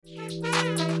Everybody,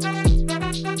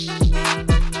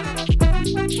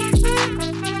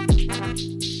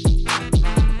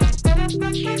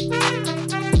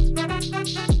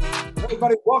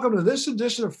 welcome to this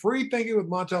edition of Free Thinking with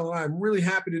Montel and I. I'm really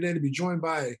happy today to be joined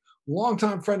by a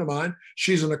longtime friend of mine.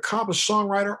 She's an accomplished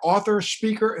songwriter, author,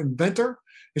 speaker, inventor,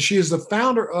 and she is the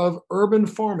founder of Urban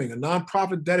Farming, a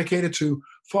nonprofit dedicated to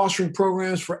fostering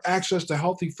programs for access to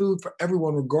healthy food for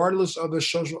everyone, regardless of their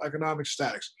social economic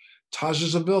status. Taja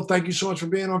Sevelle, thank you so much for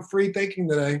being on Free Thinking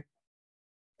today.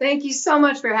 Thank you so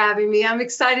much for having me. I'm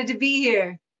excited to be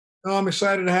here. Oh, I'm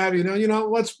excited to have you.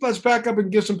 Let's back up and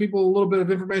give some people a little bit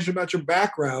of information about your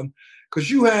background,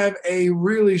 because you have a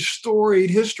really storied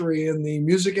history in the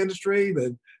music industry,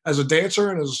 that as a dancer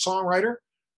and as a songwriter,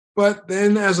 but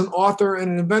then as an author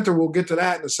and an inventor. We'll get to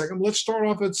that in a second. Let's start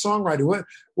off at songwriting.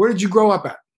 Where did you grow up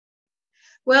at?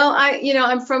 Well,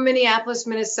 I'm from Minneapolis,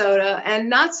 Minnesota, and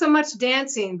not so much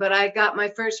dancing, but I got my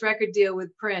first record deal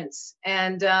with Prince.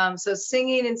 And so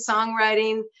singing and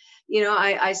songwriting,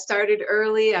 I started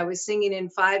early. I was singing in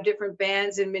 5 different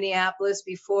bands in Minneapolis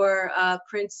before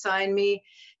Prince signed me.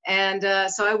 And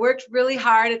so I worked really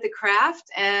hard at the craft,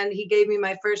 and he gave me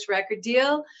my first record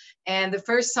deal. And the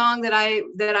first song that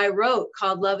I wrote,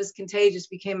 called Love is Contagious,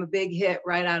 became a big hit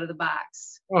right out of the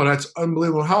box. Oh, that's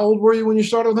unbelievable. How old were you when you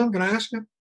started with him? Can I ask you?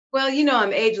 Well,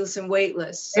 I'm ageless and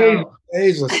weightless. So.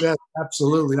 Ageless, yes,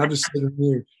 absolutely. I'm just saying,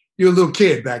 you were a little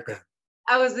kid back then.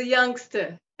 I was a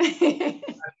youngster. And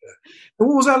what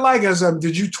was that like?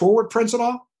 Did you tour with Prince at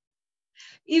all?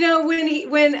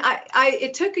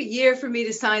 It took a year for me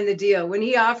to sign the deal. When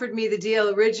he offered me the deal,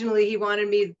 originally he wanted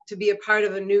me to be a part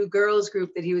of a new girls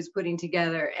group that he was putting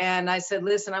together. And I said,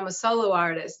 listen, I'm a solo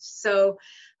artist. So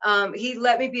he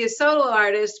let me be a solo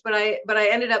artist, but I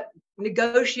ended up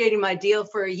negotiating my deal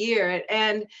for a year.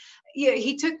 And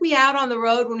he took me out on the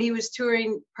road when he was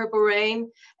touring Purple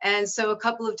Rain. And so a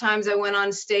couple of times I went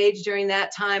on stage during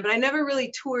that time, but I never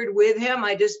really toured with him.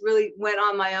 I just really went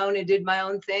on my own and did my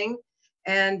own thing.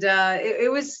 And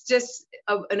it was just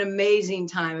an amazing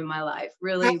time in my life.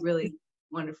 Really, really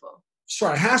wonderful.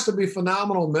 Sure. It has to be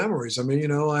phenomenal memories.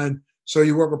 And so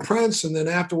you work with Prince, and then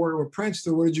after working with Prince,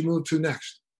 where did you move to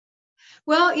next?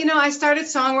 Well, I started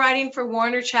songwriting for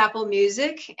Warner Chappell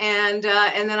Music, and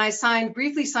then I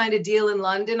briefly signed a deal in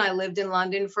London. I lived in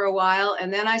London for a while,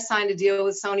 and then I signed a deal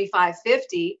with Sony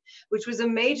 550, which was a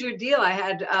major deal. I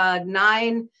had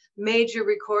 9 major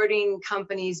recording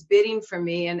companies bidding for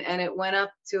me, and it went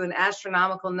up to an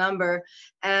astronomical number.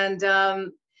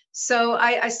 And so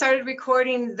I started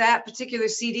recording that particular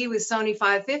CD with Sony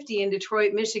 550 in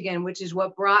Detroit, Michigan, which is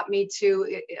what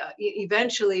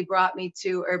eventually brought me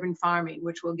to urban farming,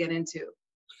 which we'll get into.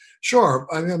 Sure.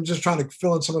 I'm just trying to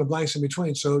fill in some of the blanks in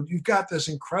between. So you've got this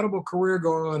incredible career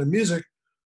going on in music.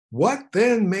 What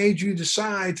then made you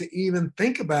decide to even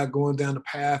think about going down the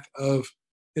path of,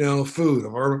 food,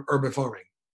 of urban farming?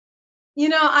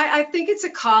 I think it's a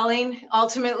calling.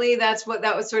 Ultimately, that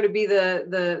would sort of be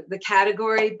the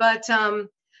category. But I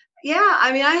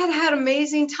had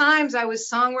amazing times. I was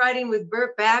songwriting with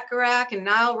Burt Bacharach and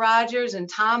Nile Rodgers and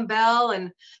Tom Bell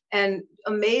and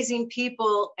amazing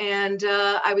people. And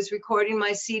I was recording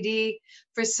my CD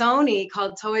for Sony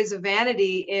called Toys of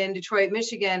Vanity in Detroit,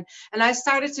 Michigan. And I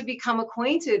started to become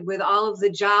acquainted with all of the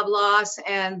job loss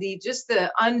and the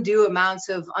undue amounts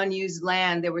of unused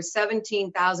land. There were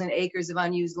 17,000 acres of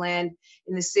unused land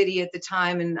in the city at the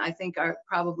time, and I think are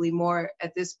probably more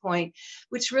at this point,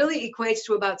 which really equates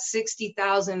to about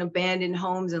 60,000 abandoned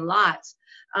homes and lots.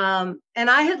 And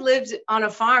I had lived on a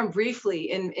farm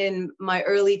briefly in my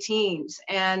early teens.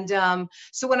 And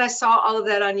so when I saw all of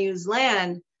that unused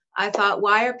land, I thought,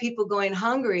 why are people going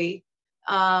hungry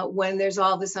when there's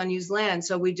all this unused land?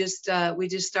 So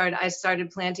I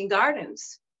started planting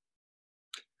gardens.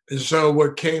 And so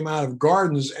what came out of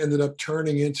gardens ended up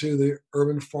turning into the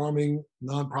urban farming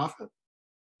nonprofit?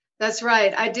 That's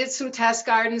right. I did some test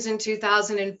gardens in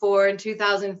 2004. In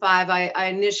 2005, I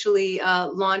initially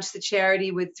launched the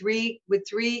charity with three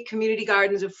community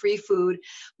gardens of free food,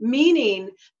 meaning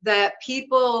that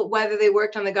people, whether they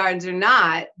worked on the gardens or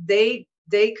not, they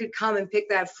could come and pick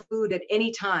that food at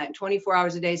any time, 24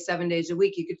 hours a day, 7 days a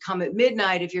week. You could come at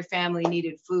midnight if your family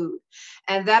needed food.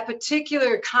 And that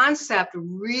particular concept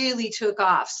really took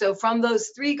off. So from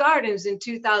those 3 gardens in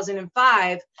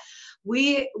 2005,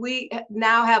 we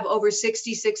now have over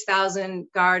 66,000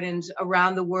 gardens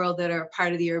around the world that are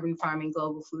part of the urban farming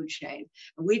global food chain.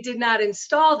 We did not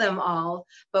install them all,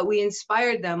 but we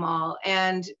inspired them all,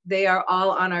 and they are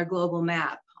all on our global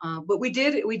map. But we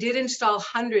did install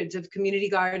hundreds of community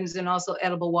gardens and also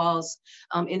edible walls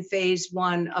in phase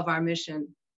 1 of our mission.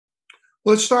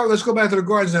 Let's go back to the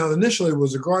gardens now. Initially,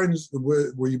 was the gardens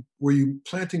were you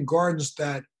planting gardens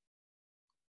that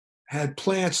had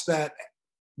plants that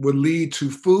would lead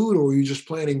to food, or were you just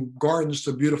planting gardens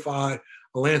to beautify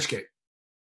a landscape?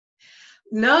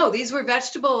 No, these were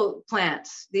vegetable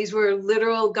plants. These were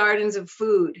literal gardens of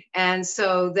food. And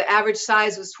so the average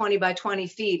size was 20 by 20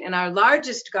 feet. And our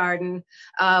largest garden,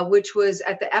 which was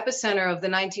at the epicenter of the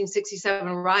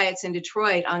 1967 riots in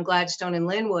Detroit on Gladstone and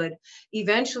Linwood,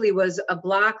 eventually was a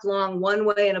block long one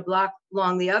way and a block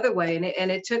long the other way.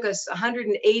 And it took us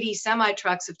 180 semi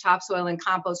trucks of topsoil and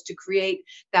compost to create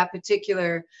that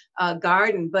particular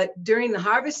garden. But during the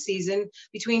harvest season,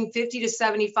 between 50 to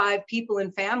 75 people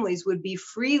and families would be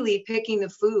freely picking the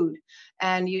food.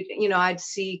 And I'd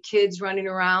see kids running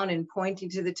around and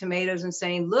pointing to the tomatoes and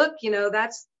saying, look,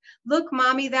 look,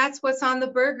 mommy, that's what's on the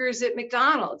burgers at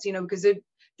McDonald's, because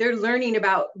they're learning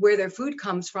about where their food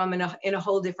comes from in a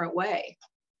whole different way.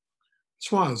 It's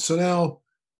fine. So now,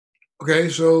 okay,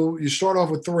 so you start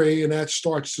off with three, and that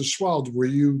starts to swell.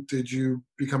 Did you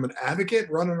become an advocate,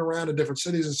 running around in different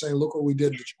cities and saying, "Look what we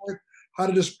did in Detroit"? How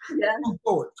did this Yeah. move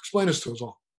forward? Explain this to us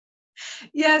all.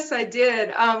 Yes, I did.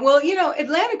 Well,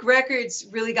 Atlantic Records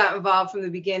really got involved from the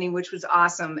beginning, which was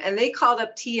awesome. And they called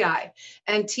up Ti,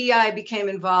 and Ti became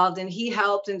involved, and he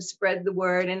helped and spread the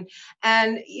word.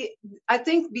 And I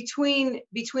think between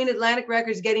Atlantic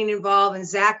Records getting involved and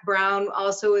Zach Brown,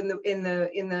 also in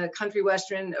the country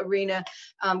western arena,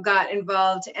 got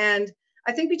involved. And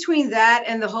I think between that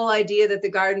and the whole idea that the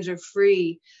gardens are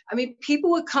free, I mean, people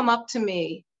would come up to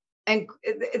me, and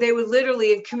they were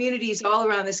literally in communities all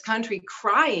around this country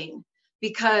crying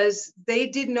because they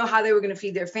didn't know how they were going to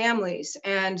feed their families.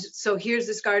 And so here's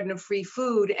this garden of free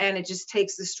food, and it just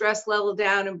takes the stress level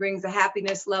down and brings the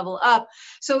happiness level up.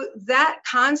 So that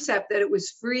concept that it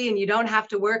was free and you don't have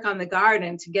to work on the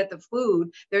garden to get the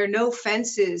food, there are no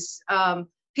fences.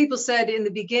 People said in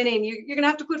the beginning, you're going to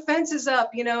have to put fences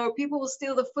up, or people will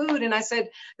steal the food. And I said,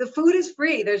 the food is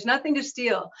free. There's nothing to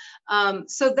steal.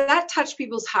 So that touched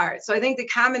people's hearts. So I think the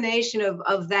combination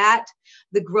of that,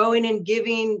 the growing and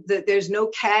giving, that there's no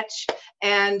catch,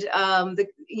 and the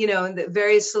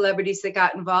various celebrities that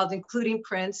got involved, including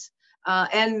Prince,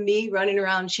 and me running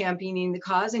around championing the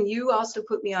cause. And you also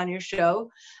put me on your show.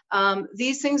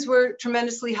 These things were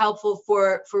tremendously helpful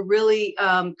for really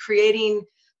creating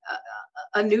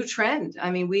a new trend. I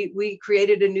mean, we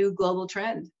created a new global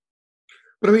trend.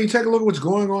 But I mean, you take a look at what's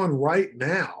going on right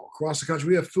now across the country.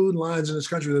 We have food lines in this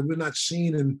country that we've not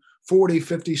seen in 40,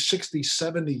 50, 60,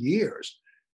 70 years.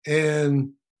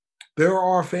 And there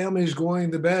are families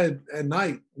going to bed at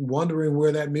night wondering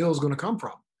where that meal is going to come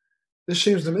from. This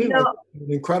seems to me like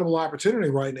an incredible opportunity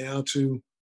right now to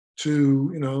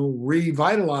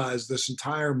revitalize this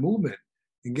entire movement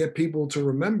and get people to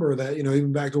remember that,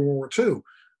 even back to World War II,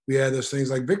 we had those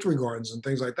things like victory gardens and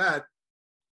things like that.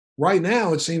 Right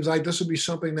now, it seems like this would be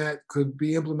something that could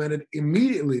be implemented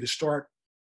immediately to start,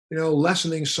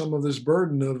 lessening some of this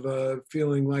burden of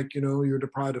feeling like, you're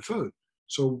deprived of food.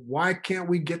 So why can't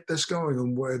we get this going?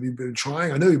 And what have you been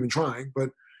trying? I know you've been trying,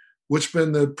 but what's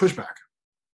been the pushback?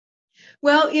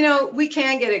 Well, we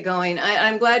can get it going.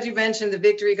 I'm glad you mentioned the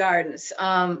victory gardens,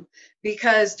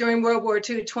 because during World War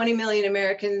II, 20 million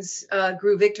Americans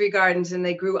grew victory gardens, and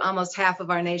they grew almost half of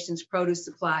our nation's produce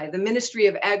supply. The Ministry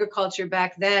of Agriculture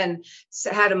back then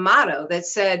had a motto that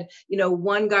said,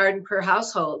 one garden per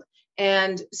household.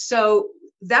 And so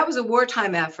that was a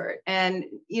wartime effort. And,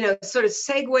 sort of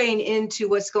segueing into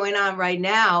what's going on right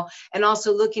now, and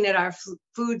also looking at our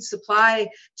food supply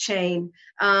chain.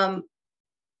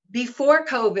 Before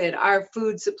COVID, our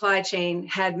food supply chain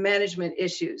had management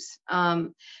issues.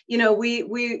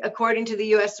 We, according to the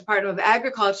U.S. Department of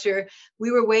Agriculture,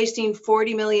 we were wasting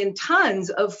 40 million tons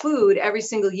of food every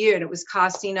single year, and it was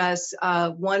costing us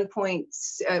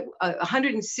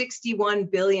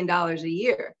 $161 billion a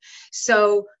year.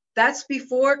 So that's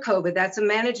before COVID. That's a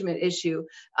management issue.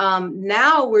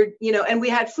 Now we're, and we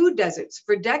had food deserts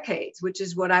for decades, which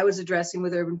is what I was addressing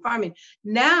with urban farming.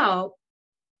 Now,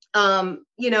 a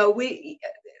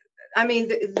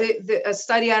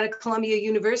study out of Columbia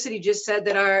University just said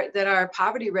that our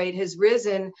poverty rate has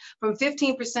risen from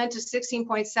 15% to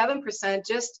 16.7%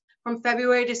 just from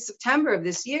February to September of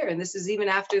this year. And this is even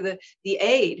after the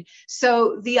aid.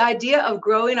 So the idea of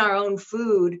growing our own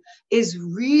food is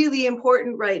really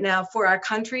important right now for our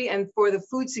country and for the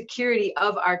food security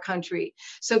of our country.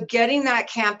 So getting that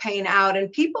campaign out,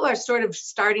 and people are sort of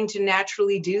starting to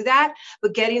naturally do that,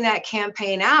 but getting that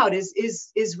campaign out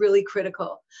is really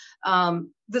critical.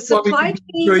 The Well, I supply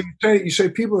mean, so chain. you say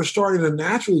people are starting to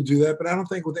naturally do that, but I don't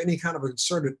think with any kind of a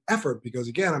concerted effort, because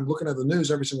again, I'm looking at the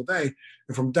news every single day,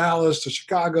 and from Dallas to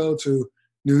Chicago to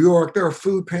New York, there are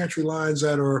food pantry lines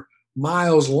that are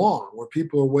miles long where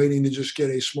people are waiting to just get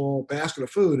a small basket of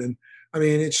food. And I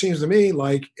mean, it seems to me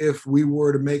like if we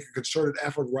were to make a concerted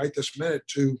effort right this minute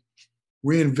to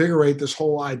reinvigorate this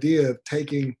whole idea of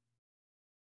taking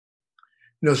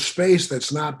space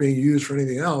that's not being used for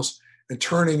anything else and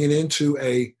turning it into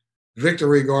a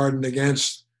victory garden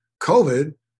against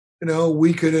COVID,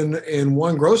 we could in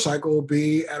one growth cycle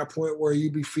be at a point where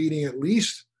you'd be feeding at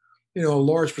least, a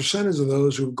large percentage of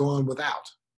those who've gone without,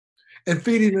 and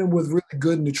feeding them with really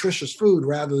good nutritious food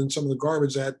rather than some of the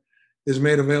garbage that is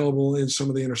made available in some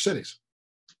of the inner cities.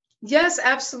 Yes,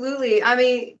 absolutely. I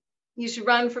mean, you should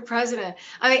run for president.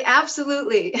 I mean,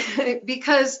 absolutely,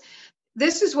 because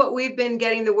this is what we've been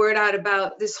getting the word out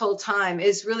about this whole time,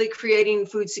 is really creating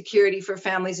food security for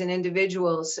families and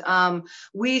individuals.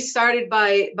 We started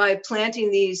by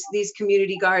planting these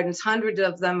community gardens, hundreds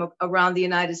of them around the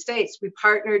United States. We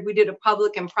did a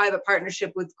public and private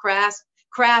partnership with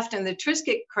Kraft and the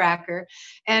Triscuit Cracker,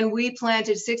 and we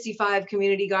planted 65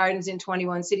 community gardens in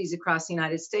 21 cities across the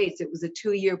United States. It was a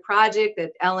 2-year project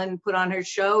that Ellen put on her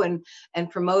show and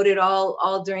promoted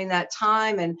all during that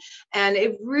time, and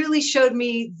it really showed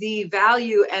me the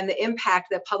value and the impact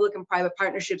that public and private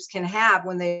partnerships can have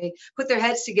when they put their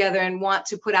heads together and want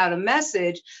to put out a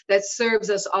message that serves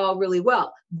us all really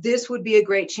well. This would be a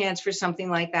great chance for something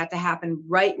like that to happen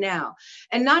right now,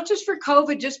 and not just for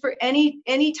COVID, just for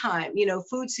any time.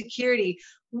 Food security.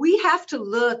 We have to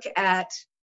look at,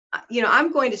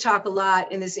 I'm going to talk a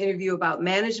lot in this interview about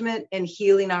management and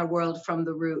healing our world from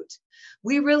the root.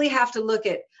 We really have to look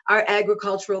at our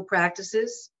agricultural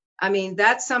practices. I mean,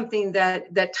 that's something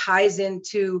that ties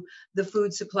into the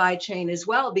food supply chain as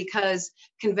well, because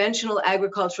conventional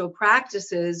agricultural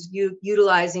practices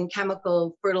utilizing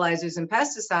chemical fertilizers and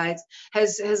pesticides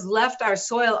has left our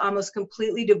soil almost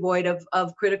completely devoid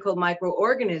of critical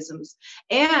microorganisms,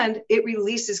 and it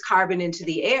releases carbon into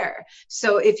the air.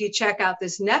 So if you check out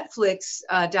this Netflix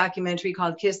documentary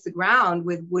called Kiss the Ground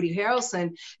with Woody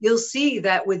Harrelson, you'll see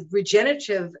that with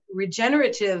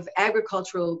regenerative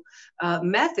agricultural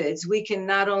methods, we can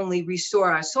not only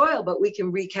restore our soil, but we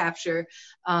can recapture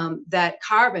that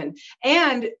carbon.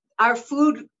 And our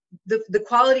food, the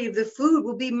quality of the food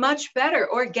will be much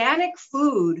better. Organic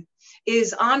food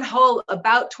is on whole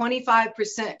about 25%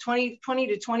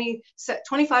 to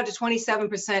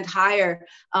 27% higher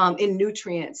in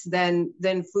nutrients than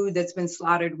food that's been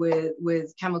slaughtered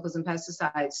with chemicals and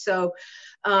pesticides. So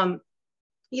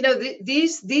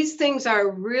these things are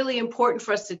really important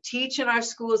for us to teach in our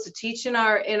schools, to teach in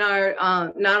our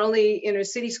not only inner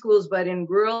city schools, but in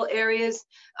rural areas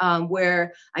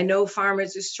where I know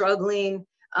farmers are struggling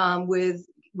with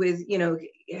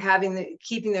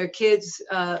keeping their kids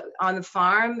on the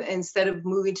farm instead of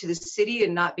moving to the city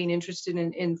and not being interested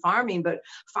in farming. But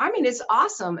farming is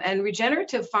awesome, and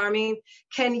regenerative farming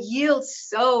can yield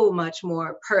so much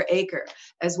more per acre,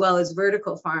 as well as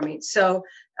vertical farming. So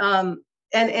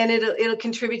and it'll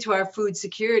contribute to our food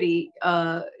security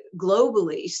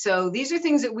globally. So these are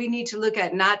things that we need to look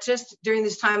at, not just during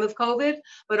this time of COVID,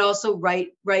 but also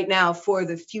right now for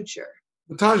the future.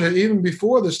 Taja, even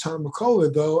before this time of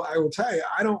COVID, though, I will tell you,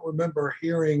 I don't remember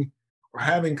hearing or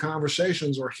having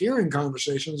conversations or hearing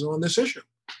conversations on this issue.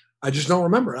 I just don't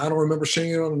remember. I don't remember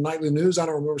seeing it on the nightly news. I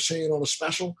don't remember seeing it on a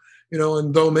special,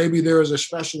 and though maybe there is a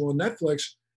special on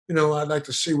Netflix, I'd like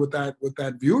to see what that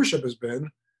viewership has been.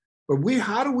 But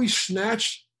how do we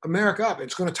snatch America up?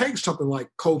 It's going to take something like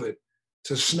COVID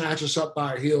to snatch us up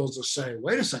by our heels to say,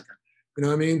 wait a second.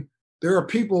 There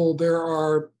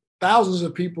are thousands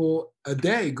of people a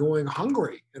day going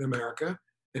hungry in America.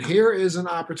 And here is an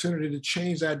opportunity to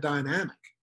change that dynamic.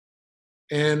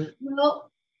 And go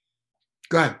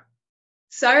ahead.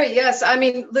 Sorry. Yes. I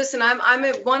mean, listen, I'm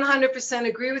at 100%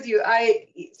 agree with you.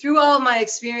 Through all my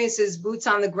experiences, boots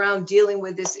on the ground, dealing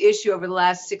with this issue over the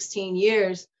last 16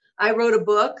 years, I wrote a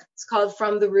book. It's called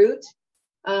From the Root,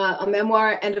 a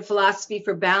memoir and a philosophy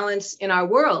for balance in our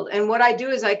world. And what I do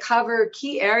is I cover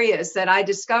key areas that I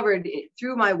discovered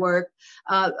through my work,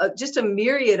 just a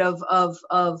myriad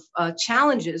of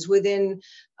challenges within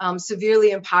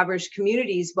severely impoverished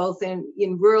communities, both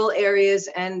in rural areas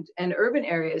and urban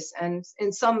areas, and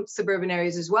in some suburban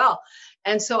areas as well.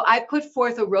 And so I put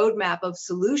forth a roadmap of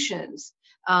solutions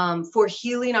for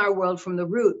healing our world from the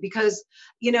root. Because,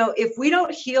 if we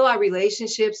don't heal our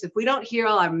relationships, if we don't heal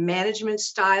our management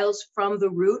styles from the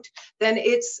root, then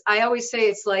I always say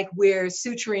it's like we're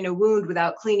suturing a wound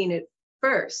without cleaning it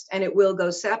first, and it will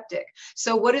go septic.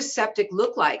 So what does septic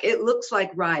look like? It looks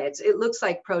like riots. It looks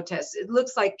like protests. It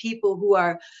looks like people who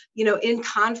are, in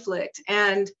conflict.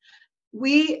 And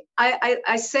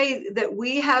I say that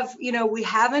we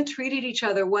haven't treated each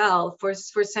other well for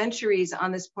centuries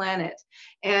on this planet.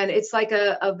 And it's like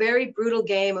a very brutal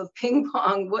game of ping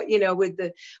pong, with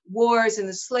the wars and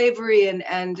the slavery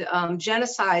and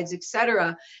genocides, et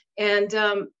cetera. And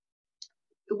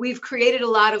we've created a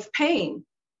lot of pain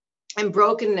and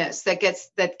brokenness that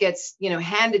gets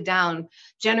handed down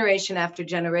generation after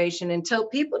generation, until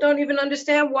people don't even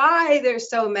understand why they're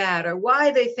so mad, or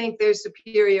why they think they're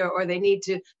superior, or they need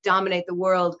to dominate the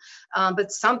world.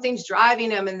 But something's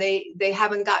driving them, and they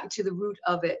haven't gotten to the root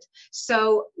of it.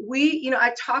 So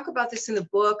I talk about this in the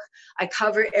book. I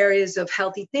cover areas of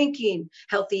healthy thinking,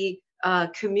 healthy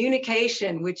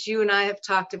communication, which you and I have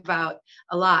talked about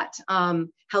a lot.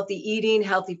 Healthy eating,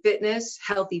 healthy fitness,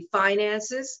 healthy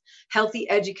finances, healthy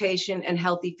education, and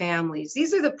healthy families.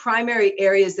 These are the primary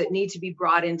areas that need to be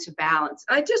brought into balance.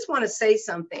 I just want to say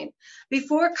something.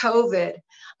 Before COVID,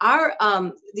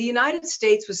 the United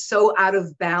States was so out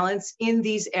of balance in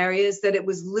these areas that it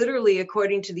was literally,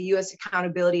 according to the U.S.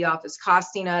 Accountability Office,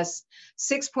 costing us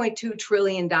 $6.2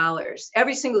 trillion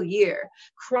every single year.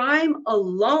 Crime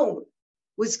alone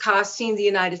was costing the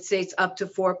United States up to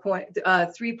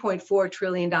 $3.4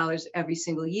 trillion every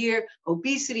single year.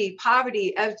 Obesity,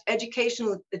 poverty,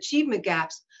 educational achievement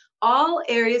gaps, all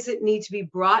areas that need to be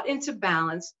brought into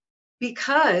balance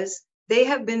because they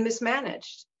have been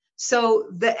mismanaged. So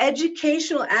the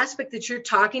educational aspect that you're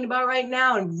talking about right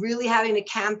now, and really having a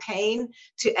campaign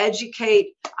to educate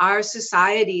our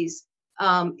societies,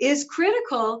 is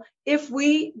critical if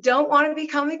we don't want to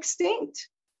become extinct.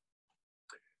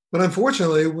 But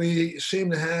unfortunately, we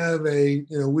seem to have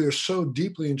we are so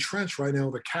deeply entrenched right now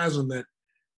with a chasm that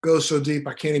goes so deep,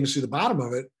 I can't even see the bottom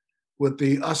of it, with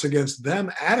the us against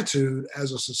them attitude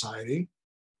as a society,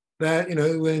 that,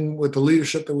 with the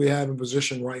leadership that we have in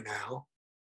position right now,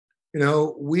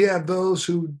 we have those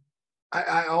who,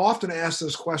 I often ask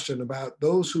this question about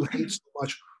those who hate so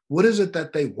much. What is it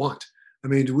that they want? I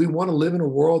mean, do we want to live in a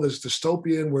world that's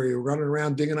dystopian, where you're running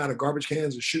around digging out of garbage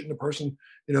cans and shooting a person,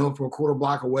 from a quarter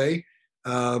block away,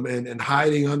 and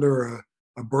hiding under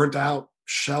a burnt out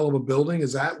shell of a building?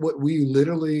 Is that what we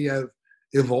literally have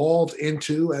evolved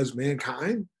into as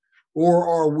mankind? Or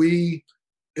are we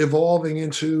evolving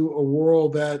into a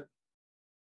world that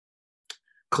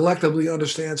collectively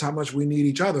understands how much we need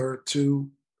each other to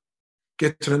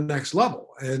get to the next level?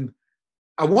 And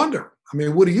I wonder,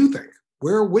 what do you think?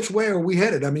 Which way are we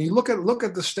headed? You look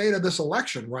at the state of this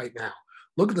election right now.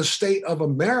 Look at the state of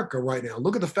America right now.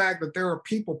 Look at the fact that there are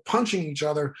people punching each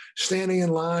other, standing in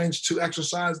lines to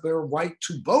exercise their right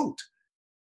to vote.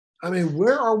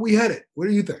 Where are we headed? What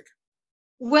do you think?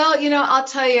 Well, I'll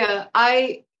tell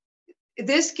you,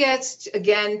 this gets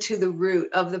again to the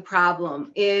root of the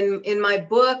problem. In my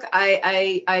book,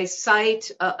 I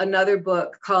cite another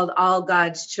book called All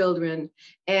God's Children,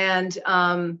 and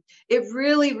it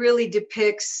really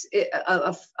depicts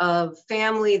a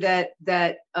family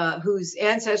that whose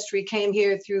ancestry came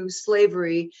here through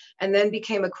slavery and then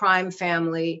became a crime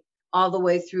family all the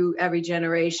way through every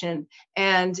generation.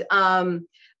 And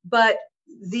but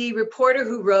the reporter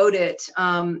who wrote it,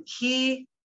 he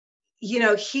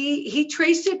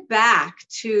traced it back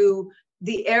to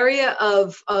the area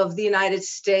of the United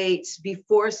States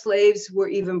before slaves were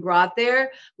even brought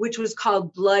there, which was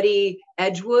called Bloody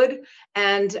Edgewood.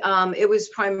 And it was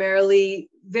primarily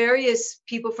various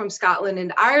people from Scotland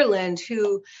and Ireland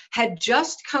who had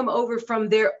just come over from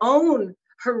their own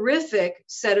horrific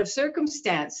set of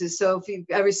circumstances. So if you've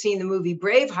ever seen the movie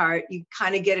Braveheart, you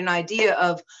kind of get an idea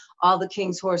of all the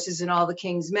king's horses and all the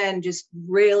king's men just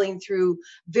railing through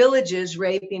villages,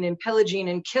 raping and pillaging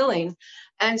and killing.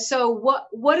 And so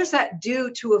what does that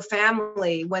do to a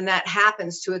family when that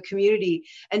happens to a community?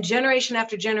 And generation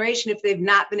after generation, if they've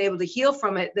not been able to heal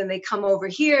from it, then they come over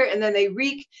here and then they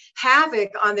wreak havoc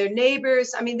on their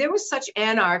neighbors. There was such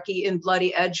anarchy in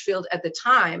Bloody Edgefield at the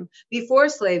time, before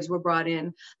slaves were brought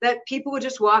in, that people would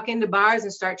just walk into bars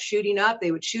and start shooting up.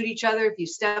 They would shoot each other if you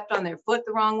stepped on their foot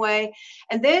the wrong way.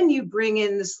 And then you bring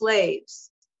in the slaves.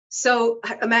 So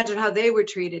imagine how they were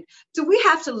treated. So we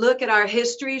have to look at our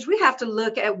histories. We have to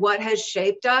look at what has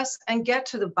shaped us and get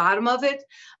to the bottom of it.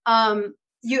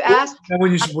 You asked. And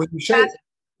when you say, let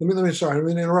me sorry, I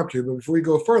didn't interrupt you, but before we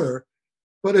go further,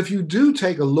 but if you do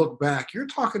take a look back, you're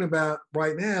talking about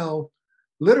right now,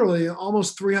 literally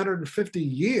almost 350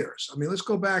 years. Let's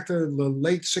go back to the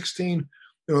late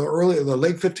the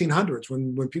late 1500s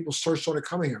when people first started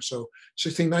coming here. So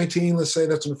 1619, let's say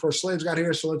that's when the first slaves got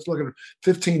here. So let's look at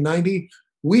 1590.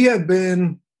 we have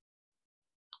been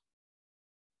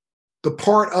the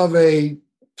part of a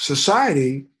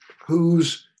society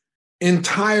whose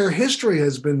entire history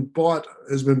has been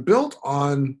built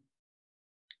on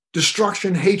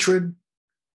destruction, hatred,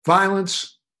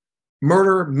 violence,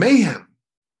 murder, mayhem.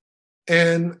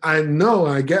 And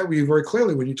I get you very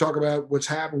clearly when you talk about what's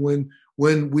happened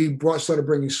when we started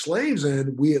bringing slaves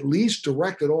in. We at least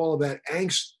directed all of that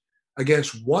angst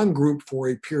against one group for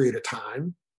a period of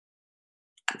time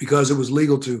because it was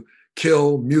legal to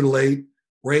kill, mutilate,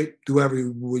 rape, do whatever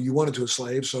you wanted to a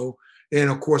slave. So, and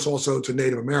of course, also to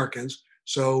Native Americans.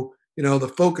 So,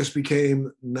 the focus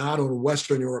became not on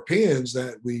Western Europeans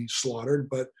that we slaughtered,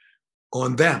 but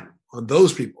on them, on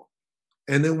those people.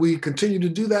 And then we continue to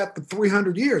do that for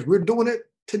 300 years. We're doing it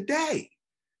today.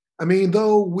 I mean,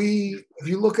 if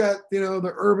you look at,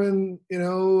 the urban,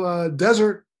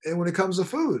 desert, and when it comes to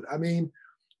food, I mean,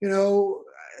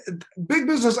 big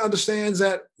business understands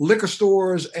that liquor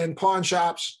stores and pawn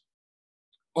shops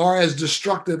are as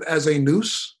destructive as a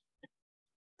noose.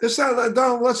 Let's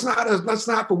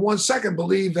not for 1 second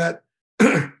believe that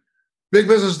big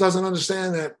business doesn't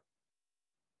understand that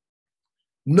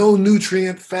no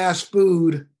nutrient fast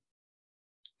food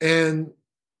and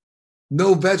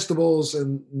no vegetables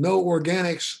and no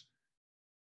organics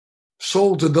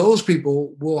sold to those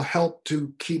people will help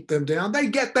to keep them down. They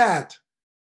get that.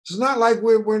 It's not like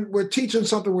we're teaching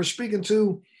something, we're speaking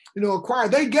to, a choir.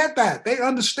 They get that. They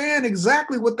understand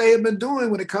exactly what they have been doing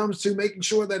when it comes to making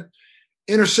sure that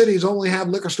inner cities only have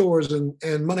liquor stores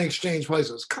and money exchange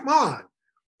places. Come on.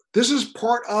 This is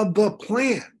part of the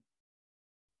plan.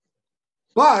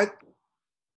 But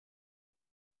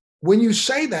when you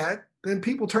say that, then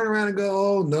people turn around and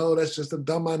go, oh, no, that's just a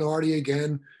dumb minority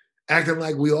again, acting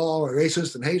like we all are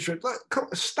racist and hatred.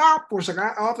 Stop for a second.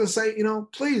 I often say,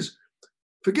 please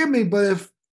forgive me, but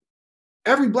if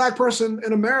every Black person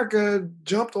in America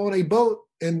jumped on a boat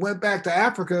and went back to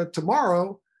Africa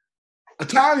tomorrow,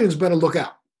 Italians better look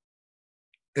out.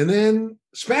 And then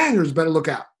Spaniards better look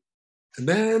out. And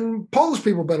then Polish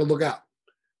people better look out.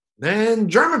 Then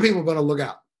German people better look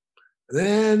out. And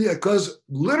then, because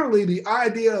literally the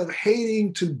idea of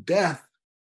hating to death,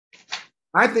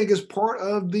 I think, is part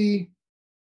of the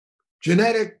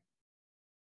genetic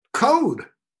code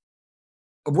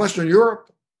of Western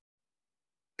Europe.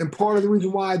 And part of the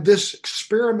reason why this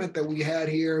experiment that we had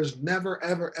here has never,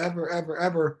 ever, ever, ever,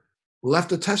 ever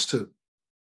left a test tube.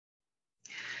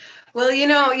 Well,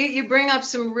 you bring up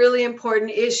some really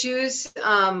important issues.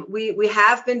 We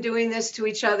have been doing this to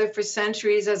each other for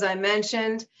centuries, as I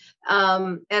mentioned.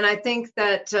 And I think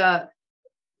that,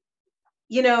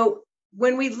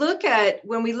 when we look at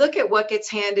what gets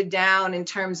handed down in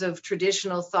terms of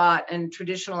traditional thought and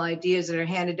traditional ideas that are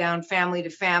handed down family to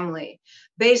family,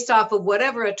 based off of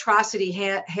whatever atrocity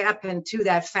happened to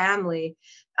that family,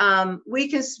 we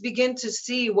can begin to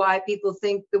see why people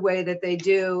think the way that they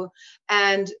do.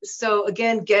 And so,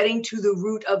 again, getting to the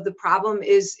root of the problem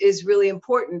is really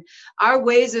important. Our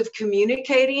ways of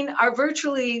communicating are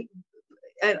virtually,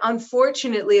 and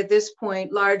unfortunately at this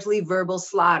point, largely verbal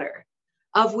slaughter,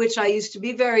 of which I used to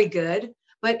be very good.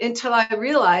 But until I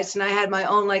realized, and I had my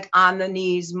own on the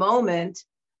knees moment,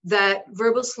 that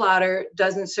verbal slaughter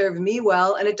doesn't serve me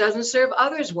well and it doesn't serve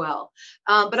others well.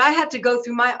 But I had to go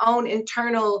through my own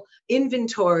internal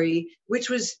inventory, which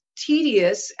was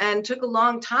tedious and took a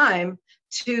long time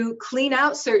to clean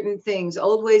out certain things,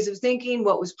 old ways of thinking,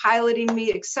 what was piloting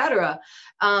me, etc.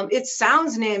 It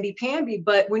sounds namby-pamby,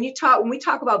 but when we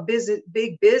talk about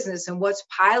big business and what's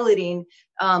piloting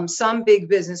some big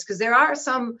business, because there are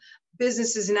some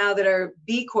businesses now that are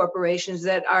B corporations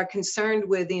that are concerned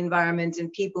with the environment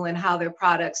and people and how their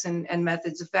products and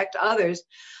methods affect others.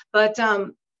 But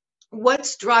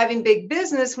what's driving big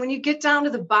business, when you get down to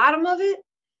the bottom of it,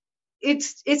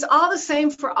 it's all the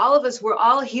same for all of us. We're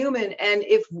all human. And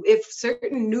if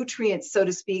certain nutrients, so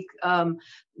to speak,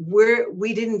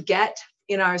 we didn't get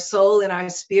in our soul, in our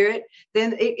spirit,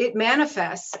 then it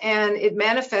manifests, and it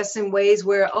manifests in ways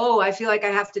where, oh, I feel like I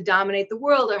have to dominate the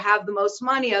world or have the most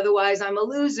money, otherwise I'm a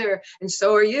loser, and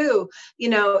so are you,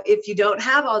 if you don't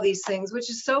have all these things, which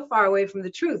is so far away from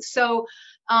the truth. So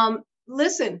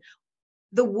listen,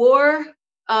 the war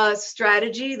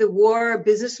strategy, the war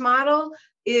business model,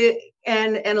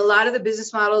 and a lot of the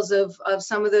business models of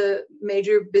some of the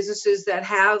major businesses that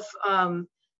have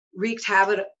wreaked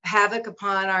havoc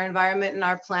upon our environment and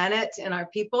our planet and our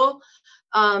people,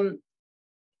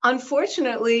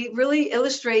 unfortunately, really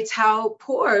illustrates how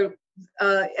poor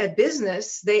at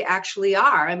business they actually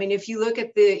are. I mean, if you look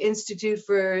at the Institute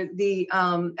for the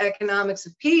Economics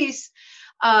of Peace,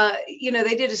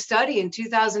 They did a study in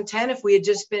 2010. If we had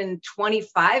just been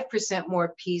 25%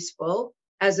 more peaceful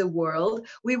as a world,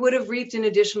 we would have reaped an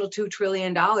additional $2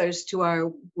 trillion to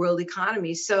our world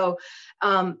economy. So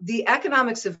the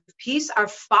economics of peace are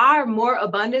far more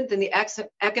abundant than the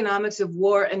economics of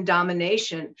war and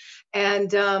domination.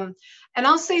 And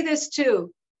I'll say this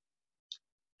too.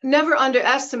 Never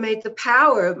underestimate the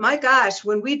power. My gosh,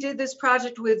 when we did this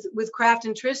project with Kraft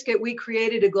and Triscuit, we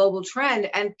created a global trend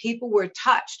and people were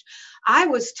touched. I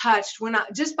was touched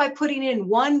just by putting in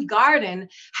one garden,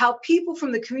 how people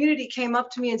from the community came up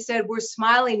to me and said, we're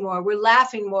smiling more, we're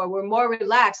laughing more, we're more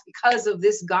relaxed because of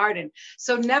this garden.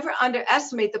 So never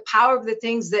underestimate the power of the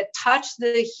things that touch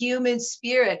the human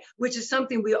spirit, which is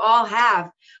something we all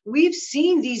have. We've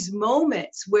seen these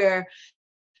moments where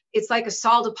it's like a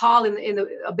Saul to Paul in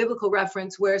a biblical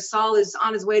reference, where Saul is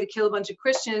on his way to kill a bunch of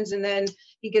Christians, and then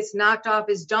he gets knocked off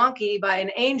his donkey by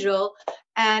an angel,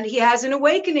 and he has an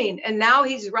awakening. And now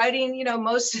he's writing,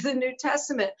 most of the New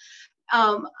Testament.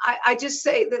 I just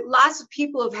say that lots of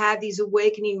people have had these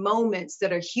awakening moments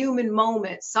that are human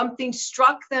moments. Something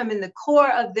struck them in the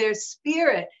core of their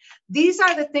spirit. These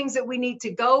are the things that we need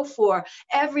to go for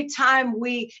every time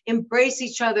we embrace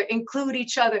each other, include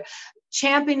each other,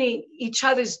 championing each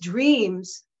other's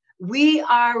dreams. We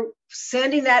are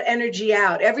sending that energy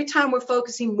out. Every time we're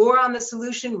focusing more on the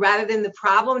solution rather than the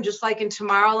problem, just like in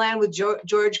Tomorrowland with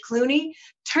George Clooney,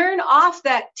 turn off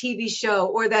that TV show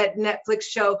or that Netflix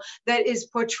show that is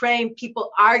portraying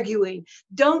people arguing.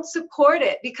 Don't support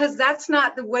it, because that's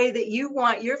not the way that you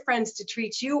want your friends to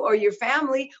treat you or your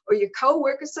family or your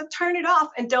coworkers. So turn it off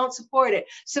and don't support it.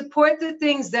 Support the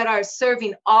things that are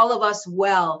serving all of us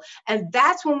well. And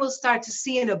that's when we'll start to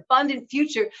see an abundant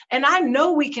future. And I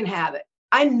know we can have it.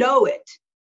 I know it.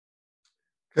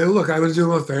 Okay, look, I was doing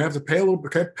one thing. I have to pay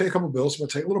a couple bills. So I'm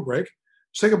gonna take a little break.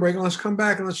 Let's take a break and let's come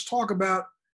back and let's talk about,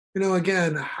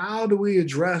 again, how do we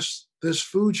address this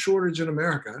food shortage in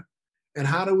America, and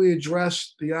how do we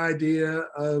address the idea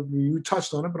of, you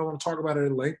touched on it, but I want to talk about it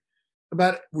at length,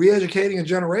 about re-educating a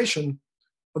generation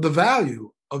of the value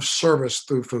of service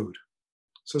through food.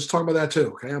 So let's talk about that too.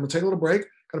 Okay, I'm gonna take a little break.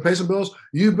 Gotta pay some bills.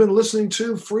 You've been listening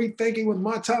to Free Thinking with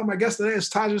Montel. My guest today is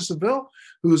Taja Sevelle,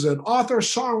 who's an author,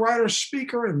 songwriter,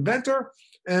 speaker, inventor,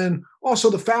 and also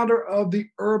the founder of the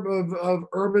of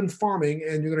Urban Farming.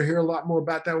 And you're going to hear a lot more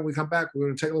about that when we come back. We're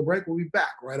going to take a little break. We'll be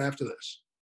back right after this.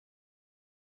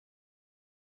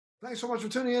 Thanks so much for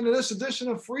tuning in to this edition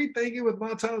of Free Thinking with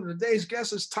Montel. Today's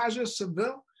guest is Taja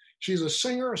Sevelle. She's a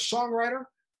singer, a songwriter,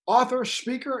 author,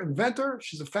 speaker, inventor.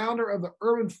 She's the founder of the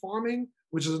Urban Farming,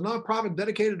 which is a nonprofit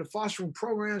dedicated to fostering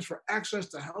programs for access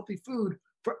to healthy food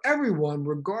for everyone,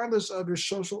 regardless of your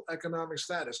social economic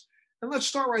status. And let's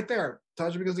start right there,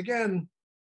 Taja, because again,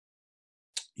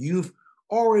 you've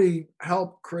already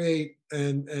helped create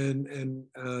and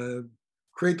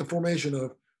create the formation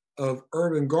of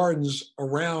urban gardens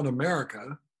around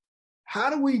America. How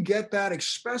do we get that,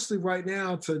 especially right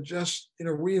now, to just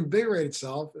reinvigorate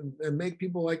itself and make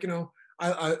people like,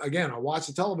 I watch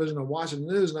the television, I watch the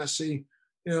news, and I see,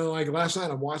 like last night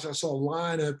I saw a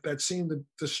line that seemed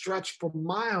to stretch for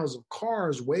miles of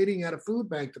cars waiting at a food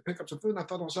bank to pick up some food. And I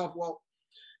thought to myself, well,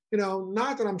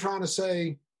 not that I'm trying to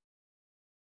say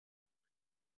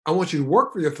I want you to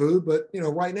work for your food, but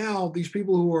right now these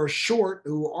people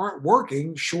who aren't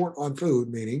working, short on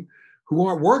food, meaning who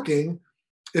aren't working,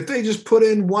 if they just put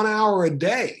in 1 hour a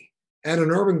day at an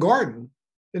urban garden,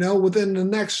 within the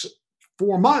next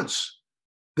 4 months,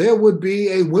 there would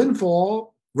be a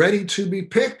windfall ready to be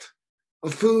picked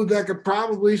of food that could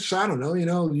probably, I don't know,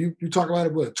 you talk about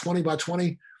it with 20 by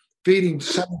 20 feeding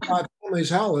 75 families.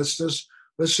 Hell, let's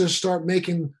just start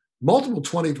making multiple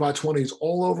 20 by 20s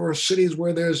all over cities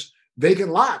where there's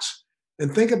vacant lots,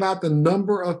 and think about the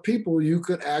number of people you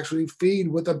could actually feed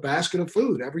with a basket of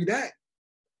food every day.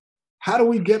 How do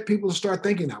we get people to start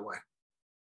thinking that way?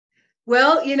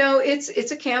 Well,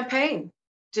 it's a campaign,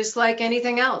 just like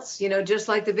anything else, just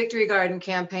like the Victory Garden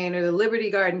campaign or the Liberty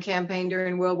Garden campaign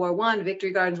during World War I, Victory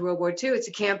Gardens World War II. It's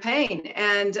a campaign,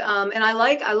 and I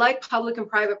like public and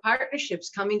private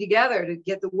partnerships coming together to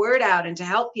get the word out and to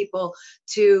help people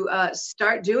to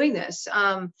start doing this.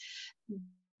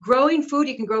 Growing food,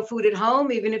 you can grow food at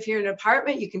home, even if you're in an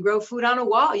apartment. You can grow food on a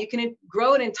wall. You can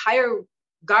grow an entire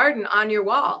garden on your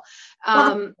wall.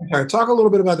 Talk a little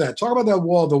bit about that. Talk about that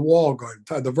wall, the wall garden,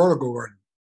 the vertical garden.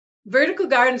 Vertical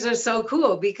gardens are so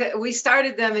cool because we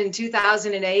started them in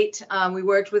 2008. We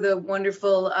worked with a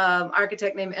wonderful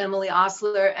architect named Emily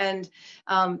Osler, and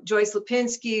Joyce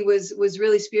Lipinski was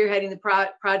really spearheading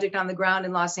the project on the ground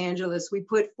in Los Angeles. We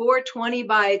put 4 20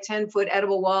 by 10 foot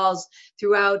edible walls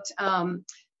throughout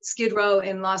Skid Row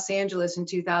in Los Angeles in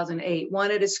 2008,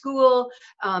 one at a school,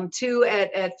 two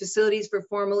at facilities for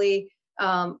formerly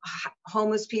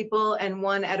homeless people, and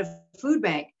one at a food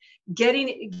bank.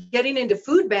 Getting into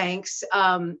food banks,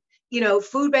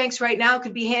 food banks right now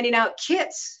could be handing out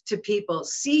kits to people,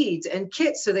 seeds and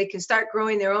kits, so they can start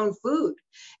growing their own food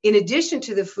in addition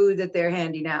to the food that they're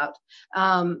handing out.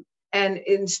 And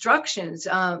instructions.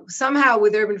 Somehow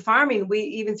with urban farming,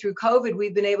 even through COVID,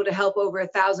 we've been able to help over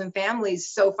 1,000 families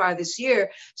so far this year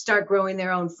start growing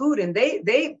their own food. And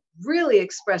they really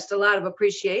expressed a lot of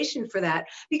appreciation for that,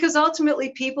 because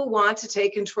ultimately people want to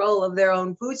take control of their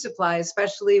own food supply,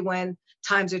 especially when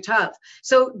times are tough.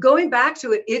 So going back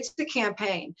to it, it's the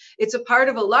campaign. It's a part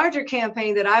of a larger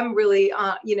campaign that I'm really,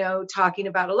 talking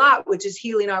about a lot, which is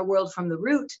healing our world from the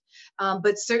root.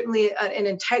 But certainly an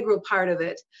integral part of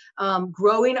it,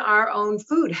 growing our own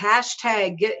food.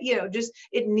 Hashtag,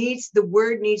 the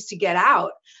word needs to get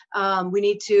out. We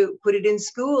need to put it in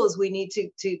schools. We need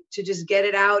to just get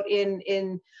it out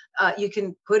you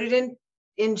can put it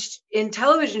in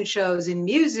television shows, in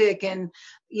music, and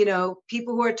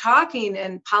people who are talking,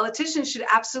 and politicians should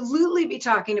absolutely be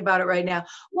talking about it right now.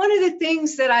 One of the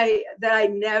things that I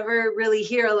never really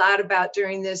hear a lot about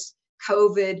during this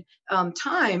COVID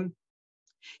time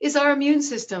is our immune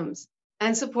systems,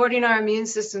 and supporting our immune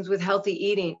systems with healthy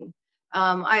eating.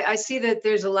 I see that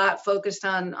there's a lot focused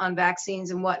on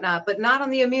vaccines and whatnot, but not on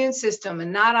the immune system,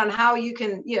 and not on how you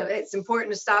can, it's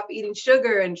important to stop eating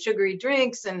sugar and sugary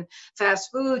drinks and fast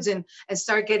foods, and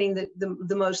start getting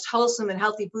the most wholesome and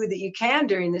healthy food that you can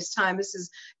during this time.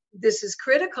 This is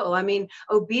critical. I mean,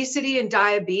 obesity and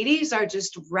diabetes are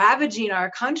just ravaging our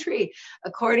country.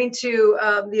 According to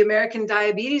the American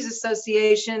Diabetes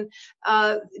Association,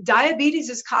 diabetes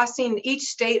is costing each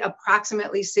state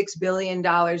approximately $6 billion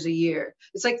a year.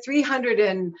 It's like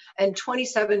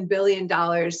 $327 billion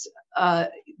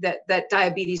that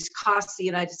diabetes costs the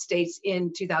United States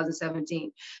in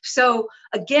 2017. So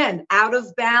again, out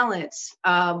of balance.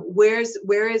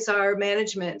 Where is our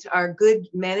management, our good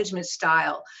management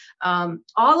style?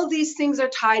 All of these things are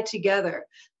tied together.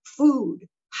 Food.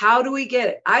 How do we get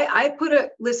it?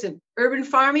 Urban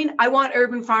farming, I want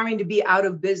urban farming to be out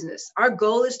of business. Our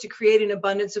goal is to create an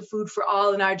abundance of food for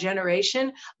all in our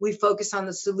generation. We focus on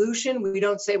the solution. We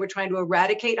don't say we're trying to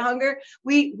eradicate hunger.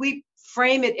 We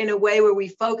frame it in a way where we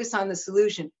focus on the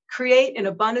solution. Create an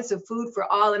abundance of food for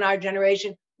all in our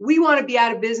generation. We want to be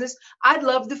out of business. I'd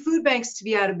love the food banks to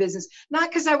be out of business, not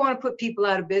because I want to put people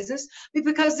out of business, but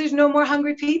because there's no more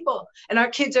hungry people. And our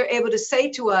kids are able to say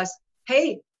to us,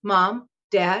 hey, Mom,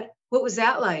 Dad, what was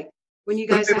that like when you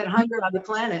guys had hunger on the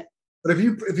planet? But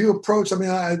if you approach,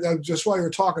 I just while you're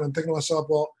talking, I'm thinking to myself,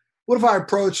 well, what if I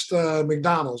approached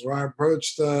McDonald's, or I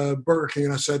approached Burger King,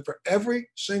 and I said, for every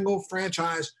single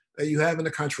franchise that you have in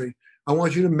the country, I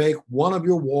want you to make one of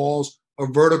your walls a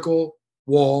vertical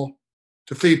wall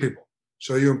to feed people.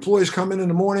 So your employees come in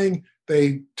the morning,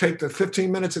 they take the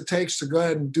 15 minutes it takes to go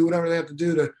ahead and do whatever they have to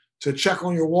do to check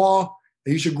on your wall.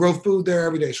 And you should grow food there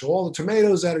every day. So all the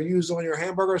tomatoes that are used on your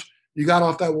hamburgers, you got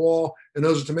off that wall, and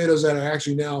those are tomatoes that are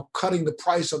actually now cutting the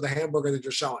price of the hamburger that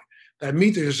you're selling. That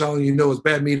meat that you're selling, is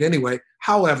bad meat anyway.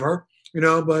 However,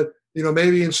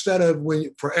 maybe instead of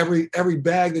for every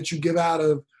bag that you give out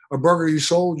of a burger you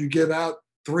sold, you give out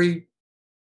 3,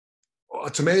 a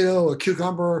tomato, a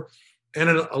cucumber, and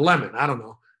a lemon. I don't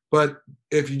know. But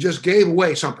if you just gave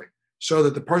away something so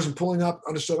that the person pulling up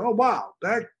understood, oh, wow,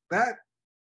 that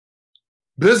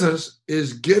business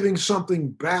is giving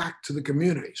something back to the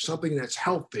community, something that's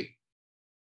healthy.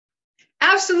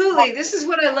 Absolutely. This is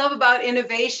what I love about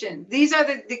innovation. These are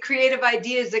the creative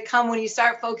ideas that come when you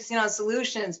start focusing on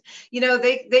solutions.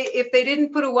 They if they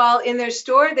didn't put a wall in their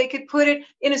store, they could put it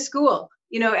in a school.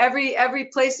 Every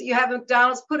place that you have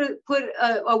McDonald's, put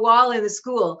a wall in the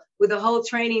school with a whole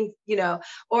training,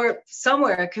 or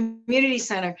somewhere, a community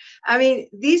center.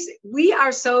 We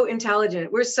are so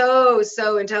intelligent. We're so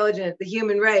intelligent, the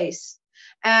human race.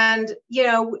 And,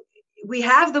 we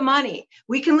have the money.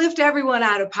 We can lift everyone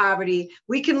out of poverty.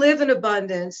 We can live in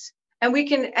abundance, and we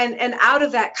can, and out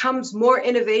of that comes more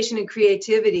innovation and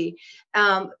creativity.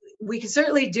 We can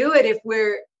certainly do it if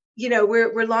we're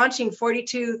launching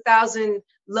 42,000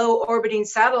 low orbiting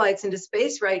satellites into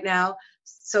space right now.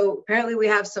 So apparently we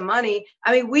have some money.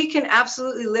 We can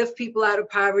absolutely lift people out of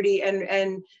poverty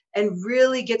and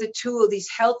really get the tool, these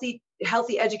healthy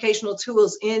educational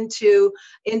tools into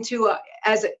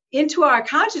our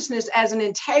consciousness as an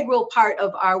integral part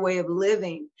of our way of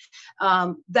living.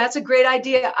 That's a great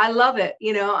idea. I love it.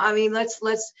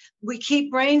 We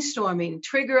keep brainstorming,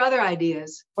 trigger other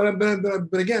ideas. But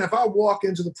again, if I walk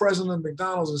into the president of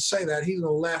McDonald's and say that, he's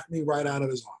going to laugh me right out of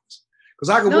his office. Because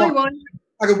I could No, he walk won't.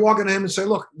 I could walk into him and say,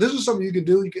 look, this is something you can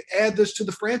do. You can add this to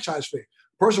the franchise fee.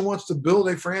 Person wants to build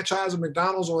a franchise of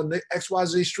McDonald's on the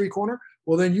XYZ street corner.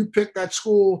 Well, then you pick that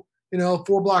school, 4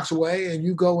 blocks away, and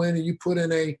you go in and you put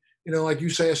in a, like you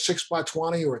say, a 6 by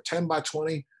 20 or a 10 by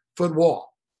 20 foot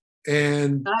wall.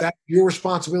 And that's your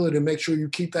responsibility to make sure you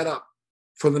keep that up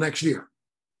for the next year.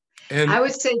 And I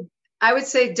would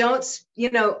say don't,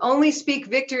 only speak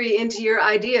victory into your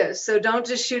ideas. So don't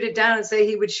just shoot it down and say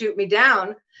he would shoot me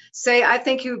down. Say, I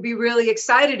think he would be really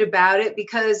excited about it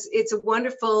because it's a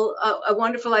wonderful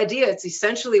idea. It's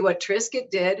essentially what Triscuit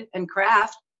did and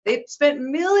Kraft. They spent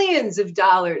millions of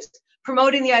dollars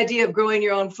promoting the idea of growing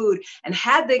your own food. And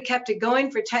had they kept it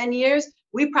going for 10 years,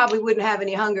 we probably wouldn't have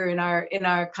any hunger in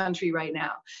our country right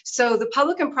now. So the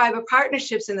public and private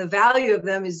partnerships and the value of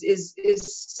them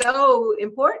is so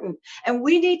important. And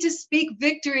we need to speak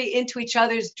victory into each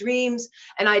other's dreams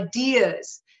and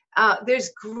ideas.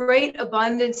 There's great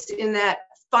abundance in that,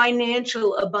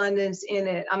 financial abundance in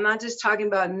it. I'm not just talking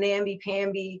about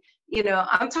namby-pamby,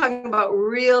 I'm talking about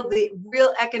the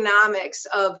real economics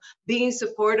of being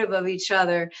supportive of each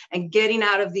other and getting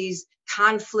out of these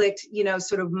conflict,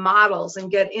 sort of models and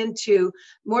get into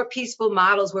more peaceful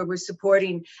models where we're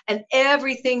supporting, and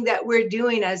everything that we're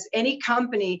doing as any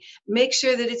company, make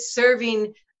sure that it's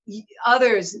serving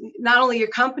others, not only your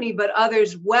company, but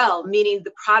others well, meaning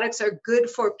the products are good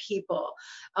for people,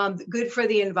 good for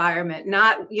the environment,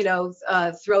 not,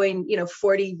 throwing,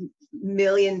 40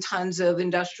 million tons of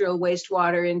industrial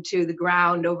wastewater into the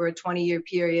ground over a 20-year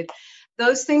period.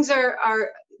 Those things are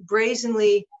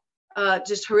brazenly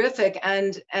just horrific.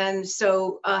 And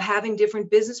so having different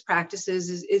business practices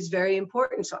is very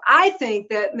important. So I think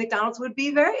that McDonald's would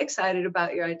be very excited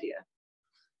about your idea.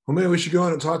 Well, maybe we should go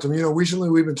in and talk to them. Recently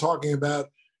we've been talking about,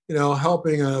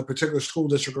 helping a particular school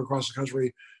district across the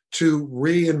country to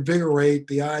reinvigorate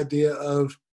the idea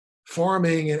of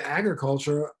farming and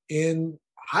agriculture in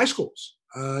high schools.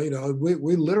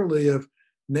 We literally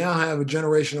now have a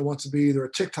generation that wants to be either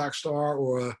a TikTok star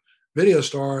or a video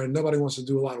star, and nobody wants to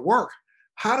do a lot of work.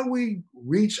 How do we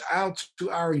reach out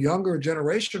to our younger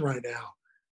generation right now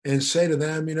and say to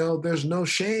them, there's no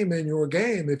shame in your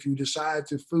game if you decide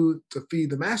to feed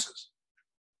the masses?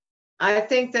 I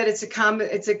think that it's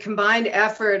a combined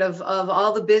effort of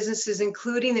all the businesses,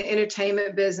 including the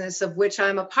entertainment business, of which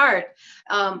I'm a part.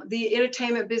 The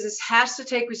entertainment business has to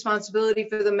take responsibility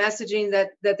for the messaging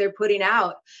that they're putting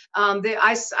out.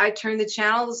 I turn the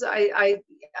channels. I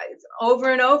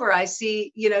over and over, I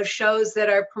see, shows that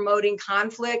are promoting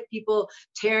conflict, people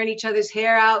tearing each other's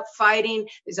hair out, fighting.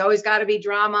 There's always got to be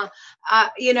drama.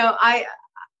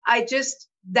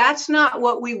 That's not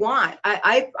what we want.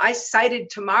 I cited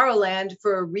Tomorrowland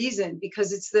for a reason,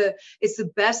 because it's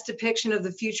the best depiction of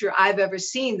the future I've ever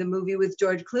seen, the movie with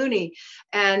George Clooney.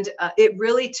 And it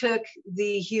really took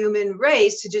the human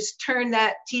race to just turn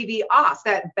that TV off,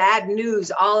 that bad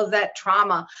news, all of that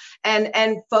trauma,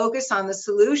 and focus on the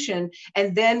solution.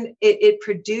 And then it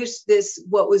produced this,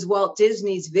 what was Walt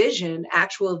Disney's vision,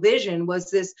 actual vision, was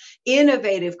this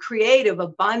innovative, creative,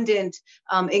 abundant,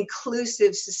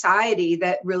 inclusive society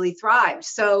that really thrives.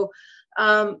 So,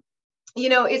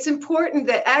 it's important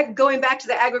that going back to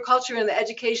the agriculture and the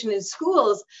education in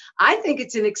schools, I think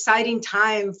it's an exciting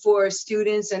time for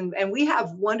students, and we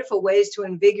have wonderful ways to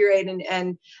invigorate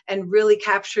and really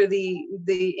capture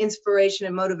the inspiration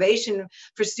and motivation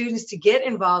for students to get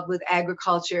involved with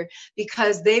agriculture,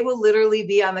 because they will literally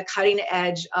be on the cutting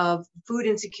edge of food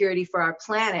insecurity for our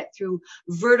planet through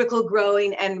vertical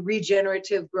growing and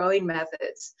regenerative growing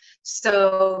methods.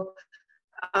 So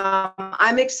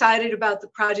I'm excited about the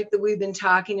project that we've been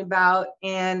talking about,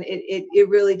 and it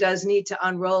really does need to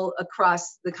unroll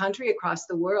across the country, across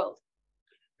the world.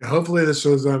 Hopefully this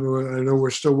is, I know we're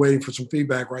still waiting for some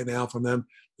feedback right now from them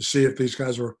to see if these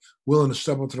guys are willing to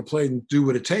step up to the plate and do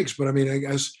what it takes. But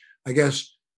I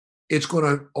guess it's going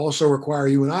to also require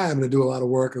you and I having to do a lot of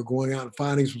work of going out and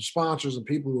finding some sponsors and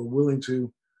people who are willing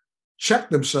to check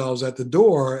themselves at the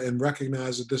door and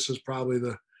recognize that this is probably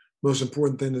the most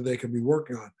important thing that they can be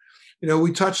working on.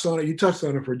 We touched on it. You touched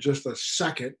on it for just a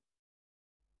second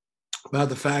about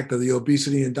the fact that the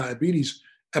obesity and diabetes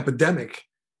epidemic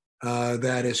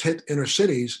that has hit inner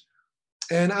cities.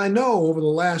 And I know over the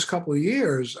last couple of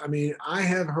years, I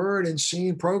have heard and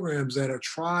seen programs that have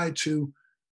tried to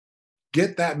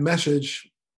get that message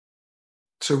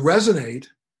to resonate,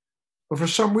 but for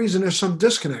some reason there's some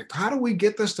disconnect. How do we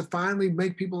get this to finally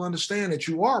make people understand that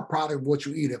you are a product of what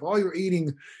you eat? If all you're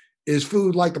eating is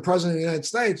food like the president of the United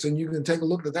States, and you can take a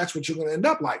look at that's what you're going to end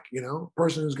up like, a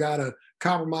person who's got a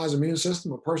compromised immune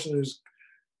system, a person who's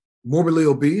morbidly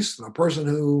obese, a person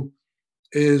who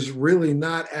is really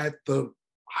not at the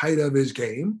height of his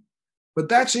game. But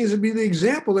that seems to be the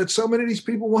example that so many of these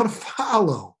people want to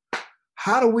follow.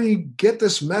 How do we get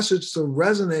this message to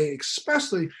resonate,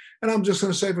 especially, and I'm just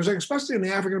going to say for a second, especially in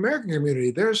the African American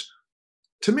community?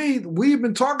 To me, we've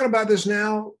been talking about this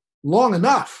now long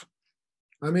enough.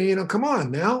 I mean, come on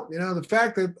now. The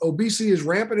fact that obesity is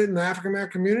rampant in the African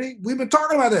American community, we've been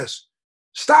talking about this.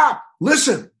 Stop,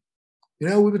 listen.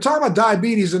 We've been talking about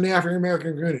diabetes in the African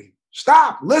American community.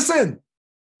 Stop, listen.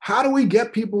 How do we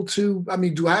get people to,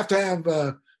 do I have to have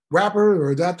a rapper,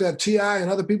 or do I have to have T.I. and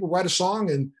other people write a song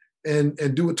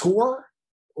and do a tour?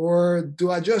 Or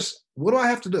what do I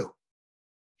have to do?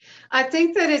 I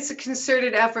think that it's a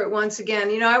concerted effort once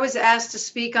again. I was asked to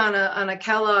speak on a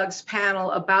Kellogg's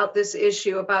panel about this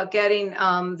issue, about getting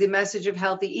the message of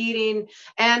healthy eating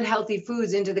and healthy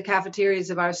foods into the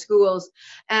cafeterias of our schools.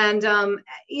 And,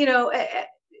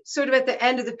 sort of at the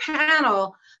end of the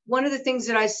panel, one of the things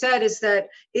that I said is that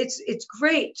it's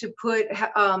great to put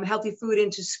healthy food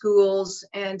into schools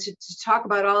and to talk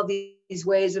about all these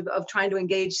ways of trying to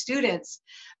engage students.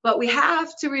 But we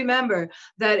have to remember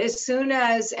that as soon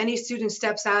as any student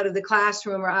steps out of the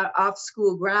classroom or off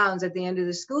school grounds at the end of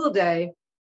the school day,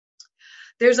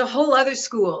 there's a whole other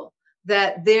school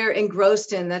that they're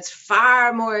engrossed in that's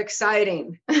far more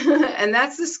exciting. And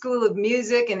that's the school of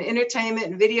music and entertainment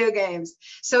and video games.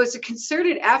 So it's a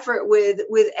concerted effort with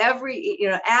every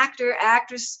actor,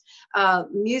 actress,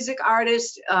 music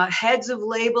artist, heads of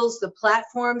labels, the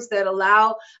platforms that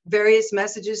allow various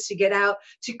messages to get out,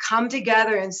 to come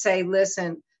together and say,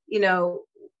 listen,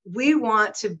 we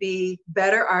want to be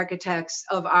better architects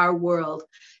of our world.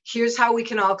 Here's how we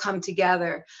can all come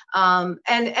together.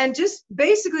 And just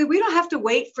basically, we don't have to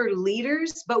wait for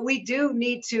leaders, but we do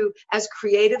need to, as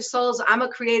creative souls, I'm a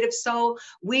creative soul,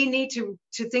 we need to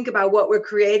think about what we're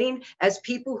creating as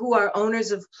people who are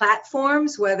owners of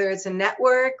platforms, whether it's a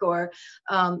network or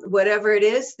whatever it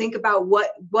is. Think about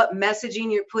what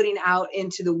messaging you're putting out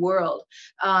into the world.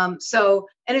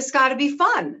 And it's got to be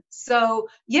fun. So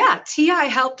yeah, T.I.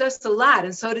 helped us a lot.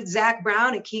 And so did Zach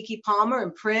Brown and Keke Palmer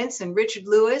and Prince and Richard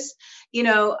Lewis.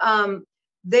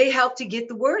 They helped to get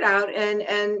the word out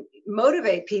and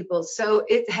motivate people. So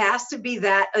it has to be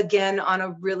that again on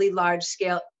a really large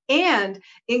scale, and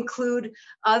include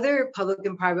other public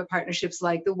and private partnerships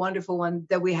like the wonderful one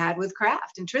that we had with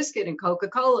Kraft and Triscuit and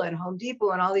Coca-Cola and Home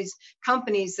Depot and all these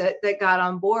companies that got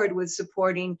on board with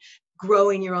supporting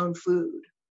growing your own food.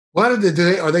 Why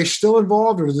are they still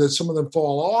involved, or did some of them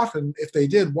fall off? And if they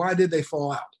did, why did they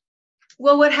fall out?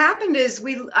 Well, what happened is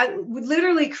we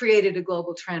literally created a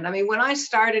global trend. I mean, when I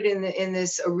started in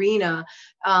this arena,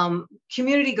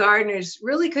 community gardeners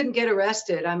really couldn't get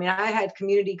arrested. I mean, I had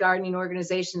community gardening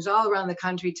organizations all around the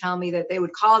country tell me that they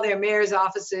would call their mayor's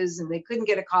offices and they couldn't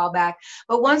get a call back.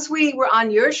 But once we were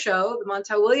on your show, the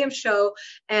Montel Williams show,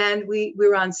 and we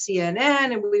were on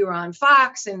CNN and we were on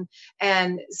Fox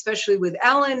and especially with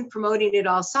Ellen promoting it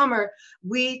all summer,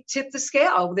 we tipped the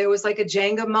scale. There was like a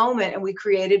Jenga moment, and we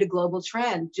created a global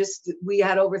trend. We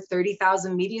had over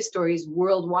 30,000 media stories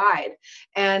worldwide.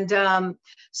 And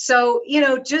so,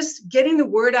 just getting the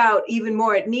word out even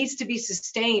more, it needs to be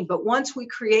sustained. But once we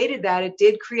created that, it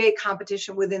did create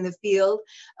competition within the field.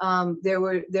 There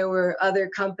were other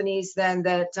companies then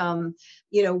that,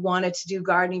 wanted to do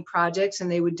gardening projects,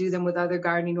 and they would do them with other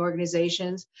gardening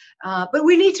organizations. But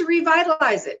we need to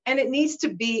revitalize it, and it needs to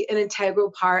be an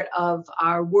integral part of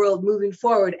our world moving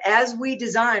forward as we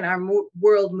design our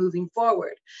world moving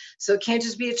forward. So it can't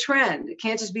just be a trend. It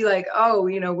can't just be like, oh,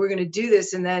 we're going to do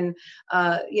this, and then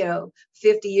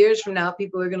 50 years from now,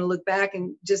 people are going to look back,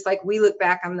 and just like we look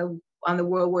back on the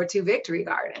World War II victory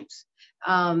gardens.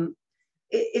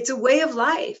 It's a way of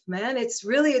life, man. It's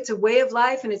a way of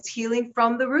life, and it's healing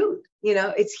from the root.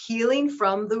 It's healing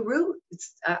from the root.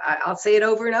 I'll say it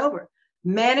over and over.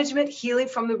 Management, healing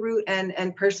from the root,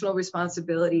 and personal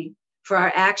responsibility for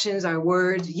our actions, our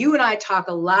words. You and I talk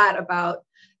a lot about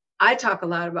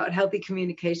healthy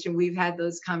communication. We've had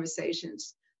those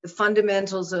conversations. The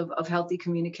fundamentals of healthy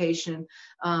communication,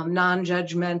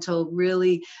 non-judgmental,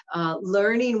 really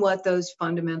learning what those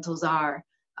fundamentals are.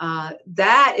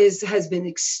 That has been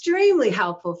extremely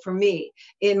helpful for me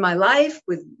in my life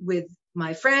with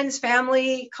my friends,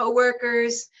 family,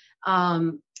 coworkers,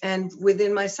 and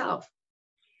within myself.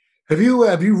 Have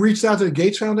you reached out to the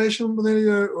Gates Foundation with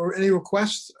any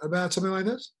requests about something like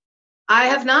this? I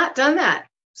have not done that.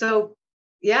 So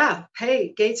yeah,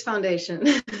 hey, Gates Foundation,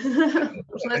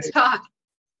 let's talk.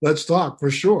 Let's talk for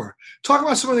sure. Talk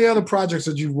about some of the other projects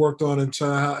that you've worked on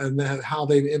and how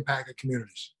they've impacted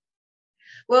communities.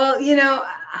 Well,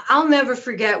 I'll never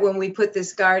forget when we put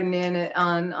this garden in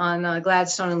on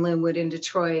Gladstone and Linwood in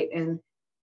Detroit, and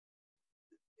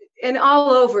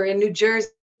all over in New Jersey,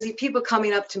 people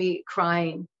coming up to me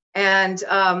crying, and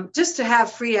just to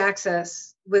have free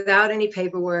access without any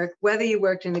paperwork, whether you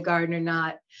worked in the garden or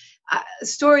not.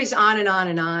 Stories on and on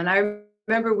and on. I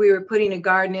remember we were putting a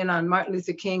garden in on Martin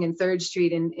Luther King and 3rd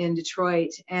Street in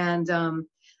Detroit, and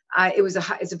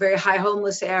it's a very high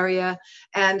homeless area.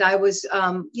 And I was,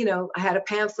 I had a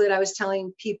pamphlet. I was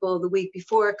telling people the week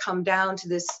before, come down to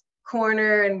this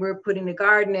corner and we're putting a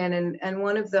garden in. And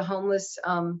one of the homeless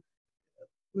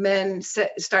men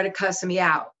started cussing me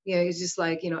out. He's just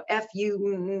like, F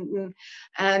you.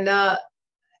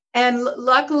 And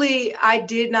luckily I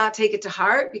did not take it to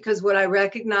heart, because what I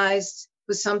recognized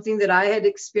was something that I had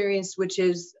experienced, which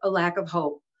is a lack of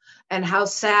hope, and how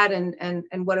sad and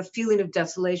what a feeling of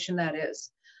desolation that is.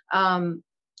 And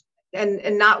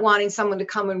not wanting someone to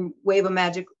come and wave a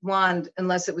magic wand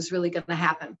unless it was really going to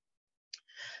happen.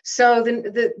 So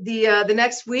the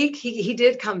next week he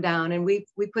did come down, and we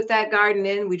put that garden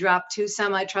in. We dropped 2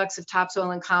 semi trucks of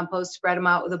topsoil and compost, spread them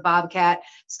out with a bobcat,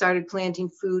 started planting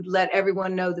food, let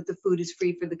everyone know that the food is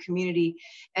free for the community.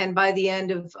 And by the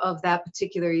end of that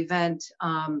particular event,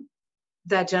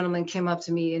 that gentleman came up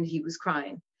to me and he was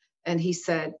crying, and he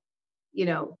said,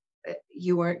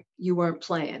 you weren't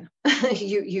playing.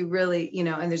 you really,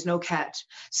 and there's no catch.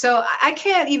 So I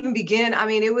can't even begin. I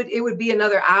mean, it would be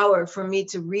another hour for me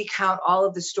to recount all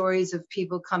of the stories of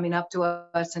people coming up to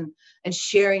us and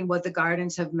sharing what the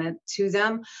gardens have meant to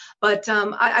them. But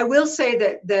I will say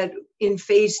that in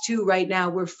phase 2 right now,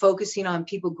 we're focusing on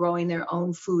people growing their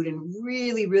own food and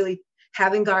really, really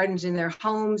having gardens in their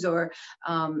homes, or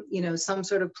some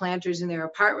sort of planters in their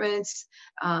apartments,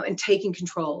 and taking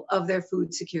control of their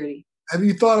food security. Have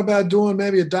you thought about doing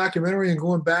maybe a documentary and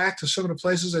going back to some of the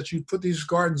places that you put these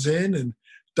gardens in and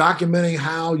documenting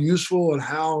how useful and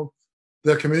how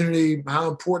the community, how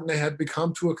important they had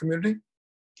become to a community?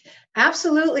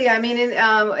 Absolutely. I mean,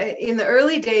 in the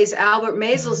early days, Albert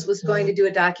Maysles was going to do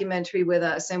a documentary with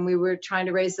us, and we were trying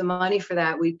to raise the money for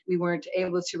that. We weren't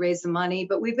able to raise the money,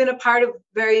 but we've been a part of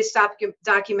various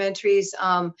documentaries.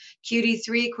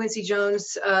 QD3, Quincy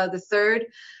Jones the third,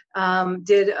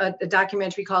 did a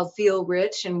documentary called Feel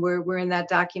Rich, and we're in that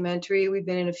documentary. We've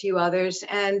been in a few others,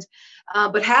 and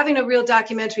but having a real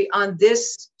documentary on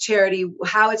this charity,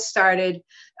 how it started,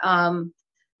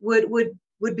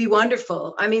 would be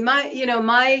wonderful. I mean,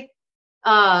 I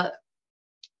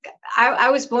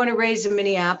was born and raised in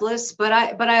Minneapolis, but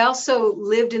I also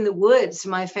lived in the woods.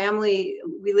 My family,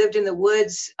 we lived in the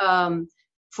woods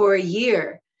for a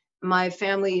year. My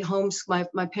family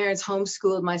my parents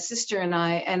homeschooled my sister and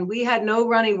I, and we had no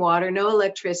running water, no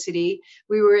electricity.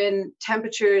 We were in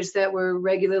temperatures that were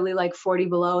regularly like 40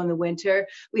 below in the winter.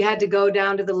 We had to go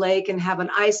down to the lake and have an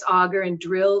ice auger and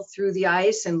drill through the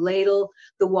ice and ladle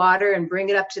the water and bring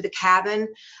it up to the cabin.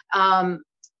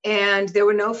 And there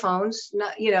were no phones.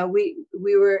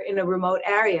 We were in a remote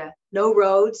area, no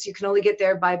roads. You can only get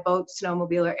there by boat,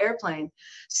 snowmobile, or airplane.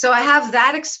 So I have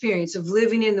that experience of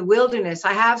living in the wilderness.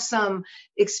 I have some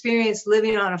experience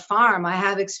living on a farm. I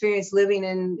have experience living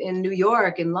in New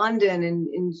York, in London,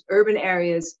 in urban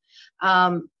areas.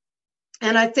 And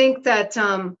I think that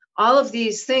all of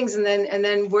these things, and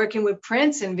then working with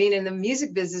Prince and being in the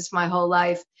music business my whole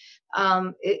life,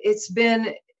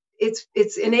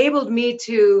 it's enabled me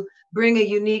to bring a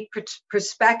unique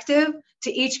perspective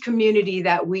to each community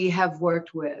that we have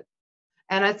worked with.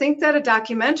 And I think that a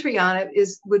documentary on it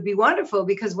would be wonderful,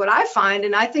 because what I find,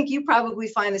 and I think you probably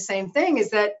find the same thing,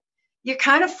 is that you're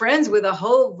kind of friends with a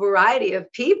whole variety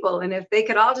of people. And if they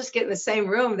could all just get in the same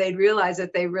room, they'd realize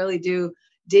that they really do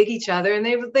dig each other and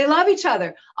they love each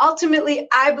other. Ultimately,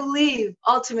 I believe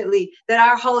that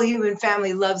our whole human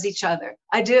family loves each other.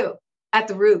 I do, at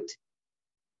the root.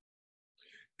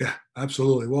 Yeah,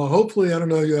 absolutely. Well, hopefully, I don't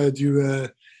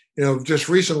know, just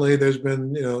recently there's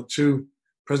been, 2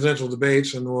 presidential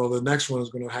debates, and the next one is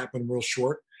going to happen real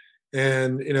short.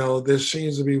 And, this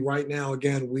seems to be right now,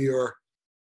 again, we are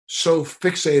so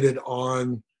fixated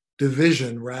on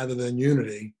division rather than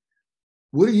unity.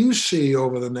 What do you see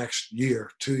over the next year,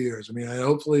 2 years? I mean,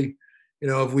 hopefully,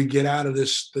 if we get out of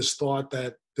this thought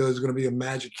that there's going to be a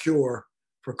magic cure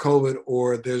for COVID,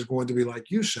 or there's going to be, like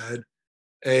you said,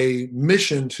 a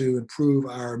mission to improve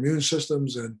our immune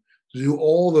systems and to do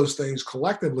all those things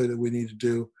collectively that we need to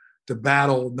do to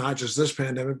battle not just this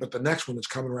pandemic, but the next one that's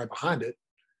coming right behind it.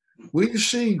 What do you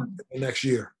see in the next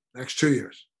year, next 2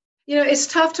 years? It's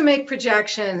tough to make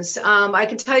projections. I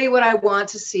can tell you what I want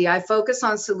to see. I focus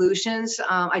on solutions.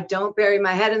 I don't bury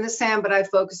my head in the sand, but I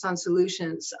focus on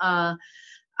solutions.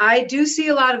 I do see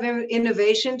a lot of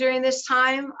innovation during this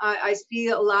time. I see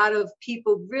a lot of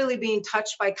people really being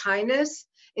touched by kindness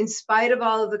in spite of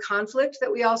all of the conflict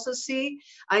that we also see.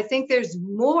 I think there's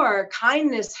more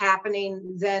kindness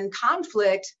happening than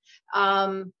conflict,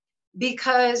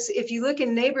 because if you look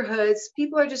in neighborhoods,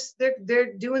 people are just,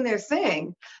 they're doing their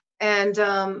thing.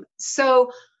 And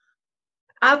so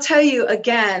I'll tell you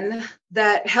again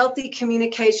that healthy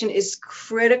communication is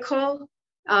critical.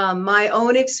 My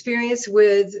own experience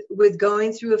with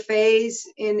going through a phase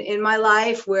in my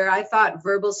life where I thought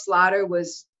verbal slaughter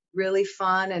was really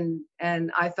fun,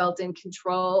 and I felt in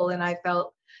control, and I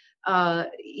felt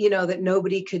that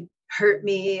nobody could hurt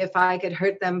me if I could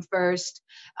hurt them first.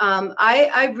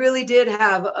 I really did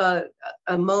have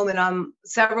a moment,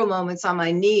 several moments on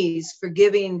my knees,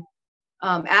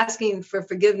 asking for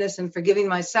forgiveness and forgiving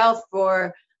myself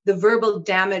for the verbal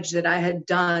damage that I had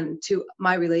done to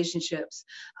my relationships.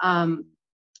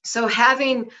 So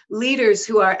having leaders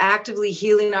who are actively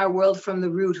healing our world from the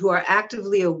root, who are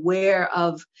actively aware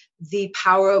of the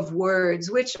power of words,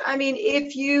 which, I mean,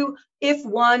 if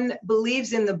one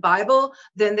believes in the Bible,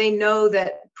 then they know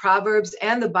that Proverbs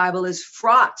and the Bible is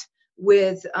fraught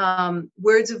with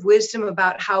words of wisdom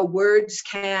about how words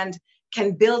can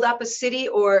build up a city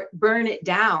or burn it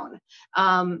down.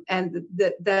 And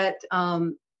that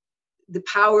the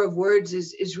power of words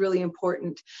is really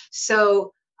important.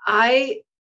 So I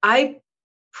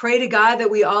pray to God that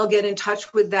we all get in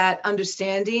touch with that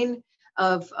understanding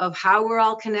of how we're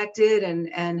all connected,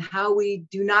 and how we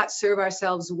do not serve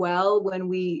ourselves well when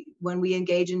we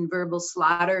engage in verbal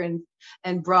slaughter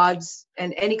and broads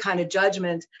and any kind of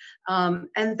judgment,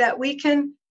 and that we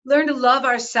can learn to love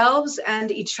ourselves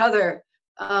and each other.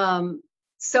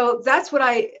 So that's what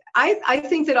I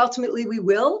think that ultimately we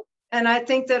will. And I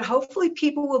think that hopefully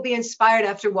people will be inspired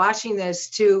after watching this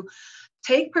to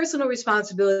take personal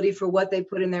responsibility for what they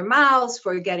put in their mouths,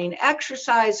 for getting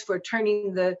exercise, for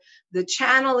turning the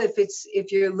channel.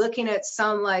 If you're looking at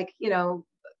some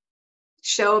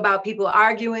show about people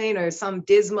arguing, or some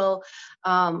dismal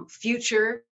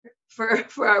future for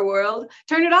our world,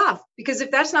 turn it off. Because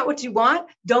if that's not what you want,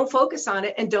 don't focus on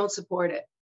it and don't support it.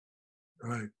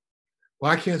 Right.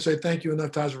 Well, I can't say thank you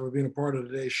enough, Taja, for being a part of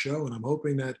today's show. And I'm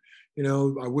hoping that,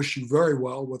 I wish you very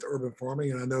well with urban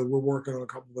farming. And I know we're working on a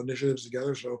couple of initiatives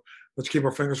together. So let's keep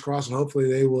our fingers crossed, and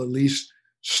hopefully they will at least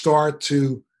start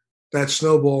to that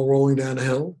snowball rolling down the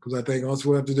hill. Because I think all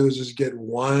we have to do is just get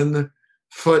one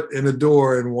foot in the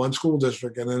door in one school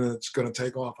district, and then it's going to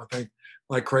take off, I think,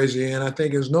 like crazy. And I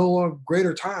think there's no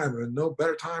greater time and no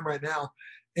better time right now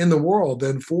in the world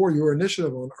than for your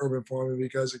initiative on urban farming,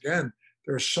 because, again,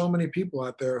 there are so many people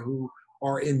out there who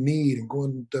are in need and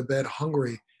going to bed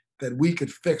hungry that we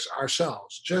could fix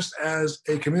ourselves, just as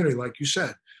a community, like you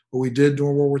said. What we did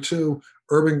during World War II,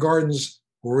 urban gardens,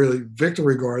 or really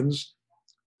victory gardens,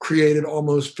 created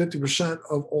almost 50%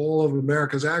 of all of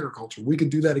America's agriculture. We could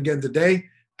do that again today.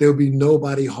 There would be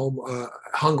nobody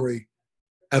hungry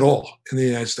at all in the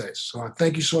United States. So I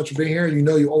thank you so much for being here.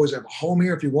 You always have a home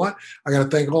here if you want. I got to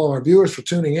thank all of our viewers for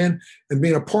tuning in and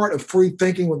being a part of Free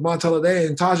Thinking with Montel today.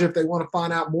 And Taja, if they want to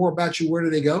find out more about you, where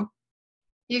do they go?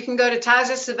 You can go to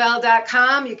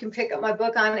tajasevelle.com. You can pick up my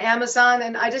book on Amazon.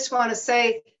 And I just want to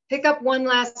say, pick up One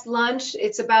Last Lunch.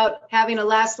 It's about having a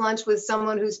last lunch with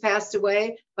someone who's passed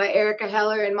away, by Erica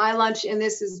Heller. And my lunch in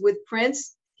this is with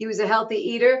Prince. He was a healthy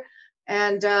eater.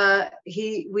 And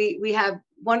we have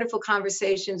wonderful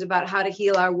conversations about how to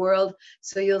heal our world.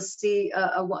 So you'll see,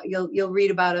 you'll read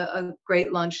about a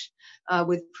great lunch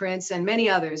with Prince and many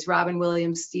others, Robin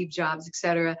Williams, Steve Jobs,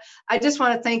 etc. I just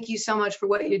want to thank you so much for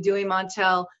what you're doing,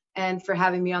 Montel, and for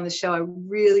having me on the show. I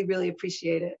really, really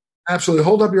appreciate it. Absolutely.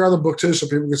 Hold up your other book too, so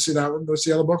people can see that one. What's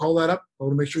the other book? Hold that up. I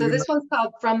want to make sure. So this one's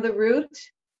called From the Root.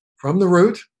 From the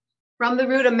Root. From the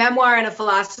Root, a memoir and a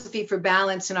philosophy for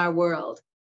balance in our world.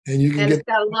 And you can it's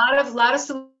got a lot of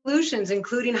solutions,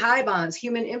 including high bonds,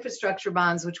 human infrastructure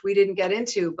bonds, which we didn't get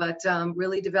into, but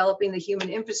really developing the human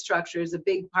infrastructure is a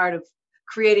big part of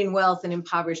creating wealth in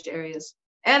impoverished areas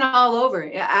and all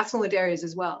over, affluent areas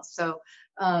as well. So,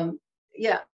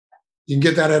 yeah. You can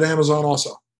get that at Amazon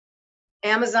also.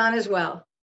 Amazon as well.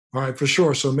 All right, for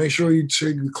sure. So make sure you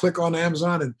click on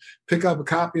Amazon and pick up a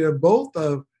copy of both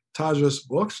of Taja's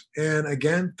books. And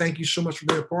again, thank you so much for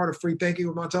being a part of Free Thinking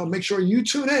with Montel. Make sure you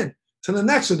tune in to the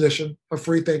next edition of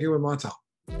Free Thinking with Montel.